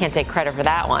no, I can't take credit for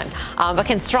that one. But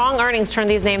can strong earnings turn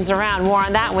these names around? More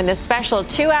on that when this special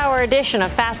 2-hour edition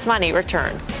of Fast Money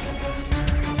returns.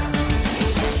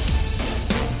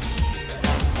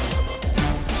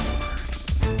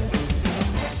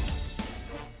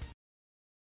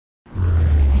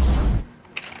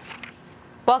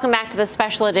 Welcome back to the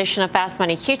special edition of Fast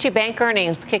Money. Q2 bank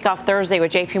earnings kick off Thursday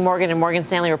with JP Morgan and Morgan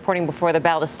Stanley reporting before the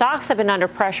bell. The stocks have been under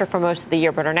pressure for most of the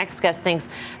year, but our next guest thinks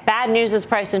bad news is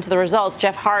priced into the results.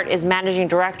 Jeff Hart is Managing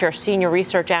Director, Senior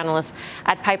Research Analyst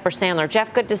at Piper Sandler.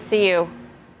 Jeff, good to see you.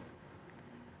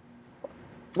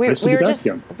 We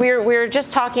were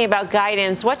just talking about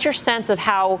guidance. What's your sense of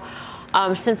how,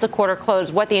 since the quarter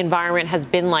closed, what the environment has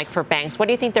been like for banks? What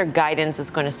do you think their guidance is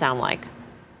going to sound like?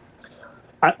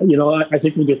 I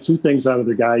think we get two things out of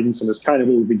the guidance, and it's kind of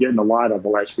what we've been getting a lot of the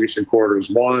last recent quarters.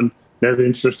 One, net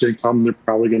interest income, they're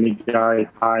probably going to guide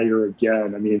higher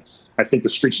again. I mean, I think the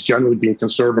street's generally being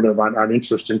conservative on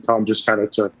interest income, just kind of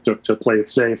to play it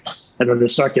safe. And then the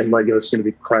second leg is going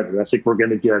to be credit. I think we're going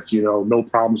to get, no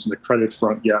problems in the credit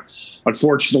front yet.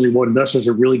 Unfortunately, what investors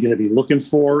are really going to be looking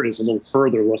for is a little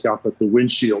further look out at the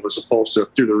windshield as opposed to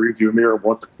through the rearview mirror of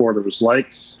what the quarter was like.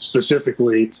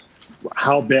 Specifically,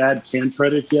 how bad can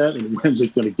credit get and when's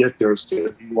it going to get there is going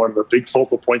to be one of the big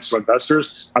focal points for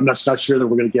investors. I'm not sure that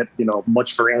we're going to get,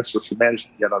 much for answers from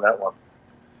management yet on that one.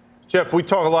 Jeff, we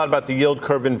talk a lot about the yield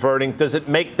curve inverting. Does it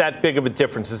make that big of a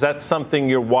difference? Is that something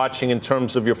you're watching in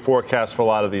terms of your forecast for a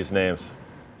lot of these names?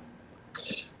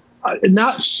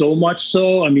 Not so much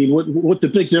so. I mean, what the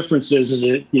big difference is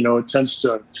it, it tends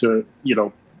to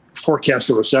forecast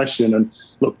a recession. And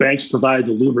look, banks provide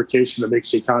the lubrication that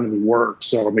makes the economy work.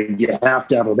 So, I mean, you have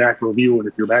to have a macro view. And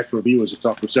if your macro view is a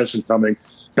tough recession coming,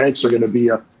 banks are going to be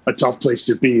a tough place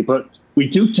to be. But we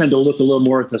do tend to look a little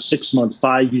more at the 6-month,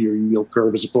 5-year yield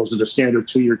curve as opposed to the standard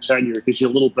 2-year, 10-year. It gives you a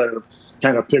little better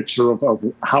kind of picture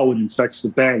of how it affects the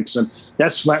banks. And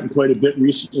that's flattened quite a bit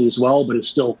recently as well, but it's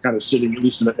still kind of sitting at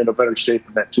least in a better shape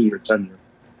than that 2-year, 10-year.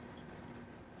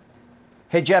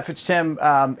 Hey, Jeff, it's Tim.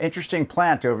 Interesting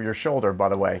plant over your shoulder, by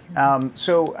the way.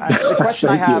 The question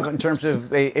I have in terms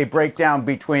of a breakdown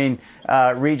between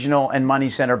regional and money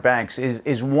center banks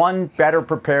is one better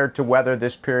prepared to weather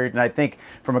this period? And I think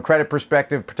from a credit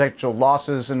perspective, potential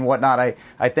losses and whatnot,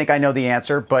 I think I know the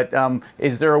answer. But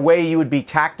is there a way you would be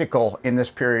tactical in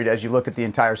this period as you look at the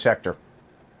entire sector?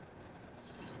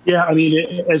 Yeah, I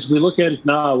mean, as we look at it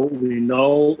now, what we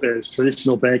know is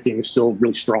traditional banking is still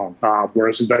really strong,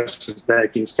 whereas investment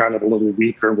banking is kind of a little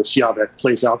weaker. And we'll see how that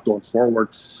plays out going forward.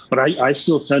 But I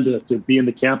still tend to be in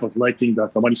the camp of liking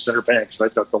the money center banks,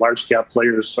 right? The large cap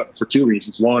players for two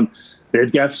reasons. One,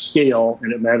 they've got scale,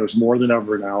 and it matters more than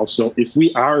ever now. So if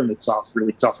we are in a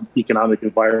really tough economic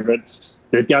environment,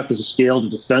 they've got the scale to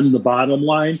defend the bottom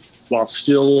line while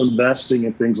still investing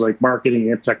in things like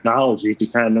marketing and technology to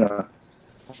kind of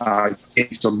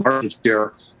gain some market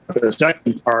share. the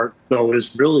second part, though,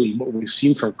 is really what we've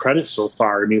seen from credit so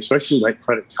far. I mean, especially like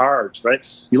credit cards, right?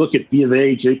 You look at B of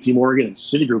A, JP Morgan, and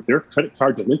Citigroup, their credit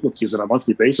card delinquencies on a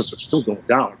monthly basis are still going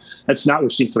down. That's not what we're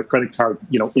seeing for the credit card,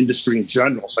 industry in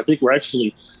general. So I think we're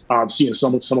actually seeing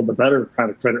some of the better kind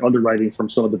of credit underwriting from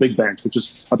some of the big banks, which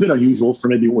is a bit unusual for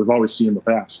maybe what we've always seen in the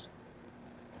past.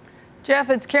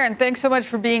 Jeff, it's Karen. Thanks so much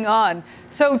for being on.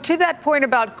 So to that point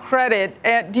about credit,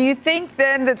 do you think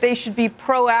then that they should be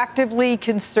proactively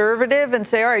conservative and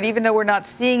say, all right, even though we're not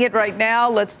seeing it right now,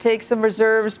 let's take some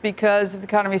reserves because if the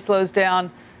economy slows down,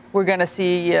 we're going to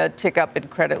see a tick up in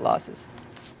credit losses?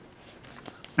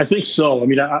 I think so. I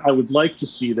mean, I would like to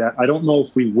see that. I don't know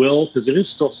if we will, because it is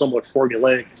still somewhat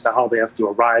formulaic as to how they have to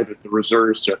arrive at the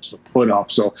reserves to put up.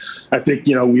 So I think,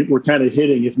 we're kind of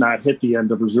hitting, if not hit the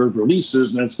end of reserve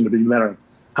releases, and that's going to be a matter of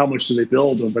how much do they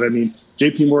build them. But I mean,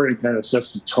 JP Morgan kind of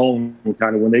sets the tone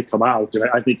kind of when they come out. And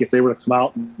I think if they were to come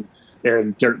out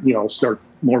and start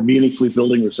more meaningfully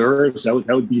building reserves, that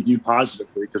would be viewed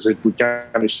positively because it would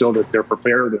kind of show that they're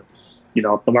prepared and,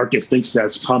 the market thinks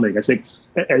that's coming. I think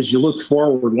as you look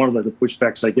forward, one of the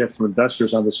pushbacks I get from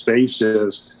investors on the space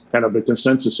is kind of the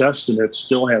consensus estimate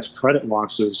still has credit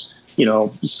losses,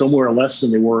 somewhere less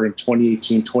than they were in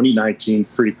 2018, 2019,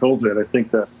 pre-COVID. I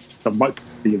think the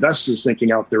investors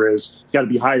thinking out there is it's got to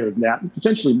be higher than that,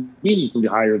 potentially meaningfully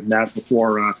higher than that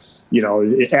before,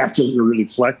 it accurately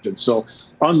reflected. So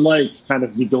unlike kind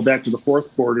of you go back to the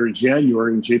fourth quarter in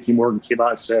January when JP Morgan came out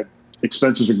and said,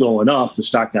 expenses are going up, the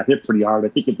stock got hit pretty hard. I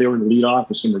think if they were to lead off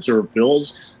with some reserve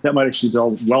bills, that might actually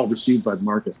be well received by the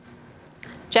market.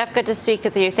 Jeff, good to speak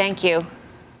with you. Thank you.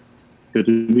 Good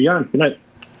to be on. Good night.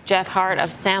 Jeff Hart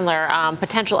of Sandler.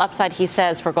 Potential upside, he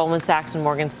says, for Goldman Sachs and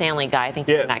Morgan Stanley guy. I think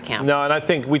you're in that camp. No, and I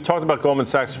think we talked about Goldman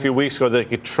Sachs a few weeks ago. They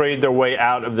could trade their way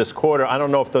out of this quarter. I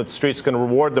don't know if the street's going to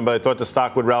reward them, but I thought the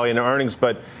stock would rally in earnings.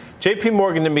 But JP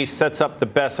Morgan, to me, sets up the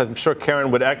best. I'm sure Karen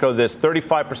would echo this.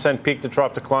 35% peak to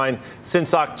trough decline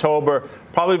since October.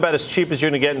 Probably about as cheap as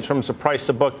you're going to get in terms of price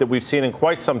to book that we've seen in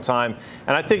quite some time.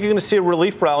 And I think you're going to see a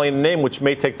relief rally in the name, which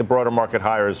may take the broader market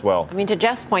higher as well. I mean, to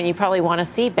Jeff's point, you probably want to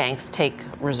see banks take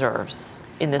reserves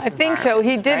in this environment. I think so.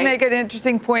 He did make an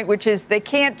interesting point, which is they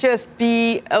can't just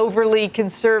be overly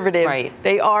conservative. Right.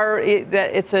 They are.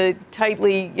 It's a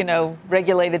tightly,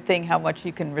 regulated thing how much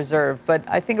you can reserve. But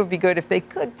I think it would be good if they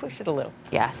could push it a little.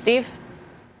 Yeah, Steve.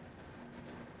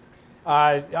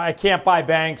 I can't buy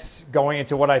banks going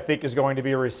into what I think is going to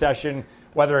be a recession,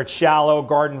 whether it's shallow,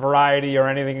 garden variety, or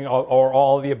anything, or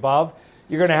all of the above.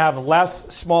 You're going to have less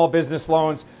small business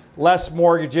loans, less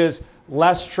mortgages,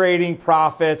 less trading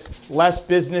profits, less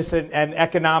business and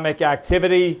economic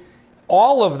activity.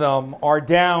 All of them are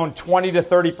down 20 to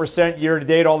 30% year to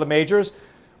date, all the majors.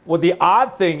 Well, the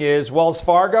odd thing is Wells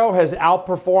Fargo has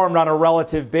outperformed on a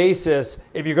relative basis.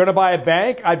 If you're going to buy a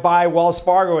bank, I'd buy Wells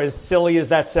Fargo, as silly as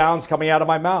that sounds coming out of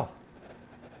my mouth.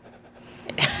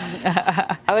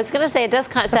 I was going to say it does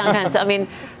sound kind of, I mean,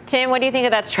 Tim, what do you think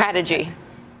of that strategy?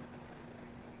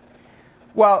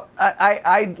 Well,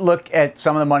 I look at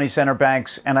some of the money center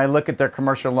banks and I look at their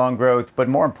commercial loan growth, but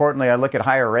more importantly, I look at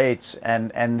higher rates.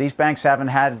 And these banks haven't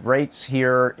had rates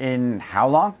here in how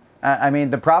long? I mean,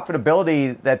 the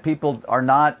profitability that people are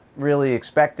not really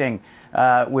expecting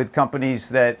with companies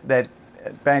that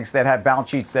banks that have balance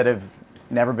sheets that have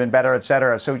never been better, et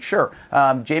cetera. So sure,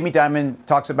 Jamie Dimon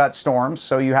talks about storms.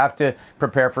 So you have to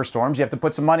prepare for storms. You have to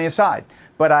put some money aside.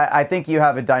 But I think you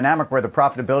have a dynamic where the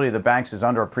profitability of the banks is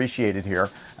underappreciated here.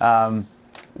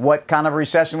 What kind of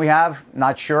recession we have?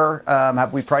 Not sure.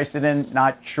 Have we priced it in?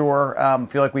 Not sure.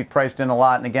 Feel like we priced in a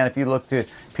lot. And again, if you look to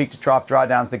peak to trough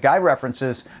drawdowns, the guy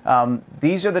references,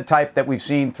 these are the type that we've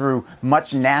seen through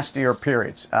much nastier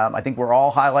periods. I think we're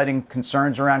all highlighting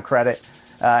concerns around credit.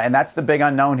 And that's the big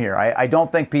unknown here. I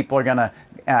don't think people are going to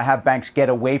have banks get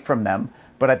away from them.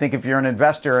 But I think if you're an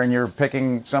investor and you're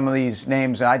picking some of these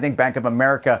names, and I think Bank of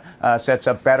America sets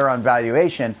up better on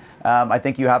valuation, I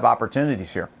think you have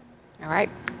opportunities here. All right.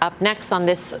 Up next on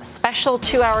this special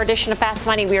 2-hour edition of Fast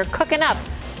Money, we are cooking up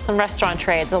some restaurant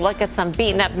trades. A look at some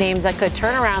beaten up names that could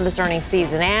turn around this earnings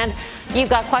season. And you've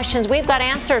got questions. We've got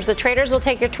answers. The traders will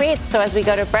take your tweets. So as we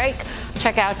go to break,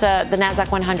 check out the NASDAQ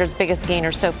 100's biggest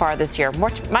gainers so far this year.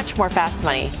 Much more Fast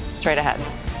Money straight ahead.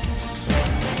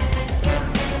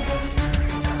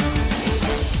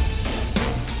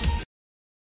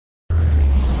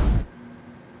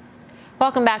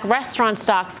 Welcome back. Restaurant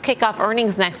stocks kick off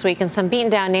earnings next week, and some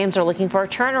beaten down names are looking for a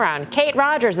turnaround. Kate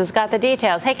Rogers has got the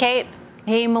details. Hey, Kate.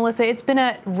 Hey, Melissa, it's been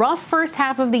a rough first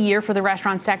half of the year for the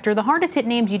restaurant sector. The hardest hit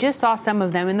names, you just saw some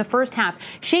of them in the first half.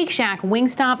 Shake Shack,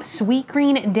 Wingstop,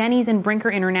 Sweetgreen, Denny's, and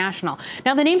Brinker International.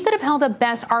 Now, the names that have held up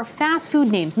best are fast food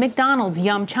names: McDonald's,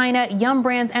 Yum China, Yum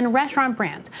Brands, and restaurant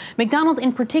brands. McDonald's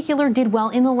in particular did well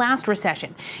in the last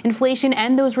recession. Inflation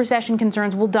and those recession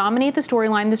concerns will dominate the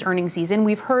storyline this earnings season.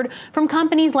 We've heard from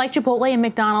companies like Chipotle and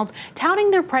McDonald's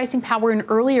touting their pricing power in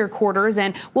earlier quarters,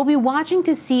 and we'll be watching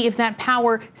to see if that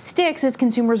power sticks as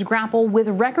consumers grapple with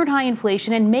record high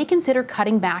inflation and may consider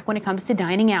cutting back when it comes to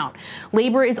dining out.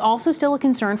 Labor is also still a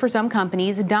concern for some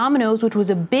companies. Domino's, which was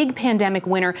a big pandemic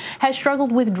winner, has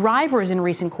struggled with drivers in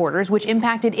recent quarters, which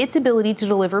impacted its ability to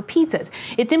deliver pizzas.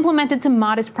 It's implemented some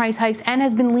modest price hikes and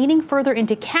has been leaning further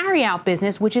into carry-out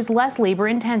business, which is less labor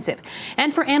intensive.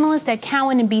 And for analysts at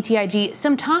Cowen and BTIG,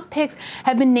 some top picks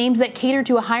have been names that cater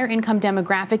to a higher income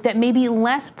demographic that may be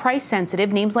less price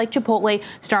sensitive. Names like Chipotle,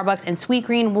 Starbucks, and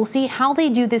Sweetgreen. We'll see how they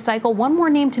do this cycle. One more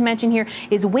name to mention here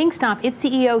is Wingstop. Its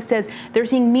CEO says they're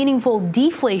seeing meaningful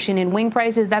deflation in wing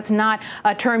prices. That's not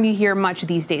a term you hear much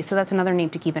these days. So that's another name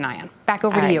to keep an eye on. Back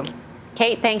over to you.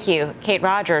 Kate, thank you. Kate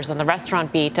Rogers on the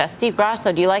restaurant beat. Steve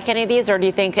Grasso, do you like any of these, or do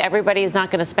you think everybody is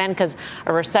not going to spend because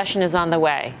a recession is on the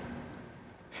way?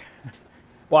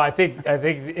 Well, I think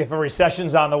if a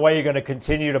recession's on the way, you're going to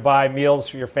continue to buy meals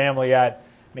for your family at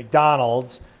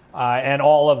McDonald's. And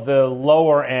all of the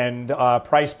lower end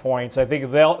price points, I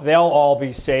think they'll all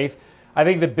be safe. I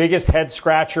think the biggest head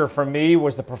scratcher for me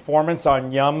was the performance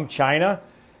on Yum China,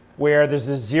 where there's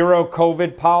a zero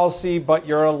COVID policy, but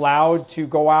you're allowed to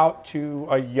go out to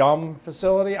a Yum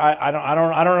facility. I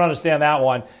don't understand that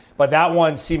one, but that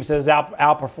one seems to have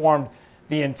outperformed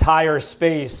the entire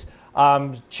space.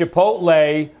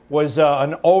 Chipotle was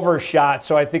an overshot,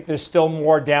 so I think there's still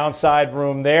more downside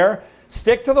room there.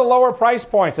 Stick to the lower price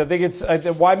points. I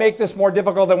think why make this more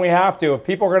difficult than we have to? If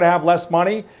people are going to have less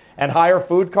money and higher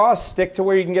food costs, stick to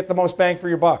where you can get the most bang for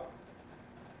your buck.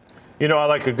 You know, I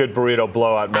like a good burrito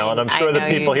blowout, Mel, and I'm sure the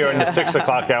people here in the 6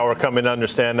 o'clock hour coming to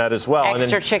understand that as well. Extra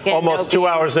and then chicken, almost 2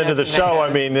 hours into the show,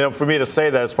 I mean, for me to say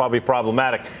that, it's probably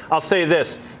problematic. I'll say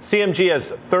this. CMG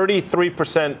has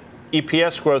 33%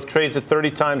 EPS growth, trades at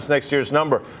 30 times next year's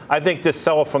number. I think this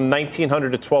sell from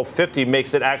 1,900 to 1,250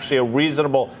 makes it actually a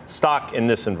reasonable stock in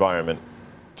this environment.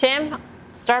 Tim,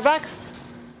 Starbucks?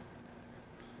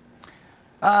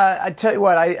 I tell you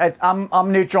what,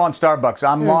 I'm neutral on Starbucks.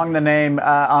 I'm long the name.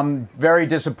 I'm very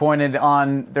disappointed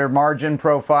on their margin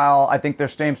profile. I think their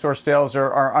same-store sales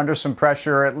are under some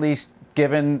pressure, at least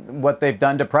given what they've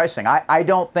done to pricing. I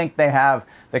don't think they have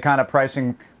the kind of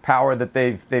pricing power that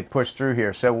they've pushed through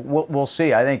here. So we'll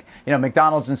see. I think,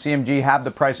 McDonald's and CMG have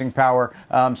the pricing power.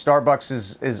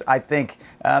 Starbucks is I think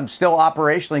still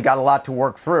operationally got a lot to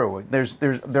work through.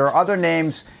 There are other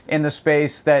names in the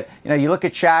space that, you look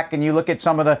at Shack and you look at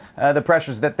some of the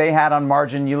pressures that they had on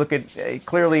margin. You look at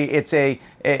clearly it's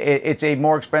a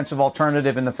more expensive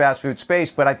alternative in the fast food space.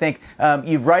 But I think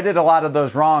you've righted a lot of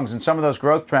those wrongs, and some of those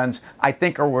growth trends I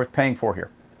think are worth paying for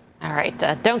here. All right.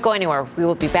 Don't go anywhere. We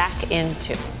will be back in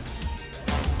 2.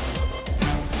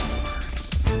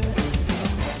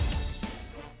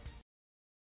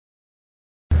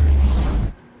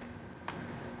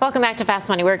 Welcome back to Fast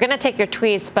Money. We're going to take your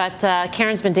tweets, but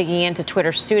Karen's been digging into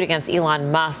Twitter's suit against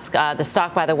Elon Musk. The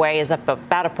stock, by the way, is up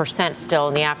about 1% still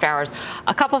in the after hours.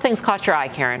 A couple of things caught your eye,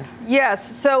 Karen. Yes.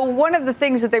 So one of the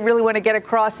things that they really want to get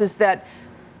across is that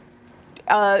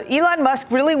Elon Musk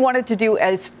really wanted to do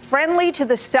as friendly to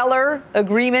the seller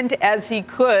agreement as he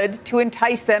could to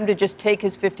entice them to just take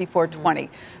his 5420.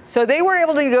 So they were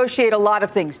able to negotiate a lot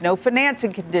of things. No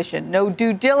financing condition, no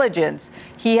due diligence.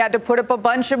 He had to put up a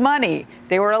bunch of money.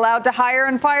 They were allowed to hire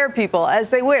and fire people as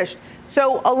they wished.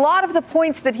 So a lot of the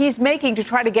points that he's making to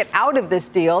try to get out of this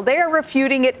deal, they are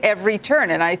refuting at every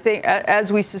turn. And I think,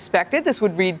 as we suspected, this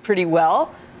would read pretty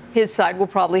well. His side will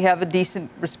probably have a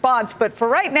decent response. But for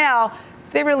right now,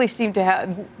 they really seem to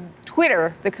have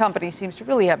Twitter, the company, seems to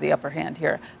really have the upper hand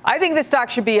here. I think the stock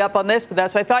should be up on this, but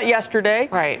that's what I thought yesterday.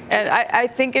 Right. And I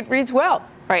think it reads well.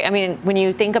 Right. I mean, when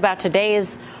you think about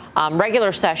today's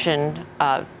regular session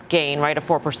gain, right, of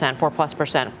 4%,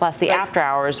 4+%, plus the after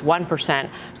hours, 1%.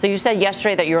 So you said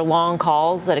yesterday that your long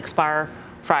calls that expire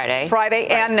Friday.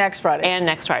 And next Friday. And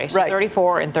next Friday. So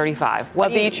 34 and 35. What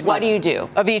do you do?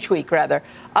 Of each week, rather.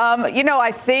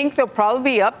 I think they'll probably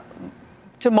be up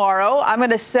tomorrow. I'm going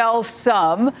to sell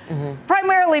some,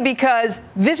 primarily because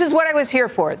this is what I was here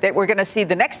for, that we're going to see.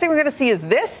 The next thing we're going to see is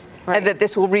this, and that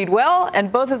this will read well,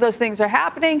 and both of those things are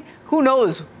happening. Who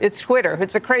knows? It's Twitter.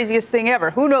 It's the craziest thing ever.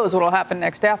 Who knows what will happen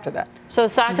next after that? So the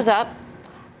stock is up.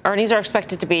 Earnings are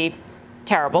expected to be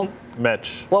terrible.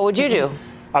 Mitch. What would you do?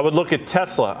 I would look at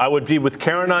Tesla. I would be with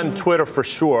Karen on Twitter for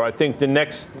sure. I think the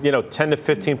next, 10 to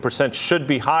 15% should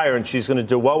be higher, and she's going to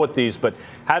do well with these. But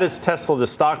how does Tesla, the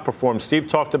stock, perform? Steve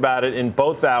talked about it in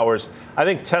both hours. I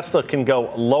think Tesla can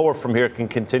go lower from here, can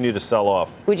continue to sell off.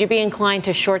 Would you be inclined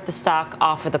to short the stock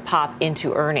off of the pop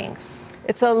into earnings?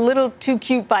 It's a little too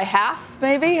cute by half,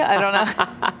 maybe. I don't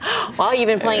know. Well, you've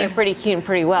been playing it pretty cute and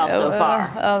pretty well so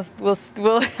far.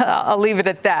 I'll leave it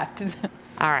at that.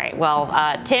 All right. Well,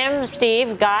 Tim,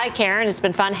 Steve, Guy, Karen, it's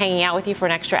been fun hanging out with you for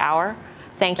an extra hour.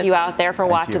 Thank you out there for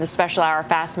watching the special hour of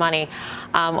Fast Money.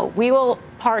 We will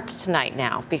part tonight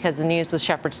now because the news with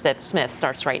Shepard Smith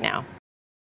starts right now.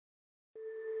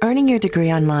 Earning your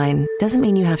degree online doesn't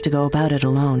mean you have to go about it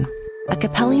alone. At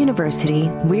Capella University,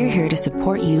 we're here to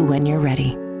support you when you're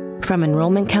ready. From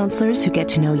enrollment counselors who get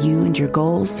to know you and your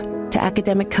goals, to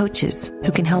academic coaches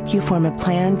who can help you form a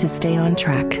plan to stay on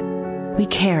track. We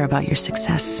care about your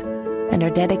success and are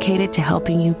dedicated to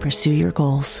helping you pursue your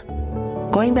goals.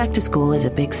 Going back to school is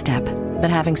a big step,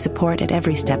 but having support at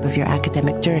every step of your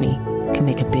academic journey can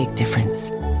make a big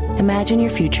difference. Imagine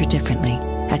your future differently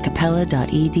at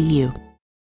capella.edu.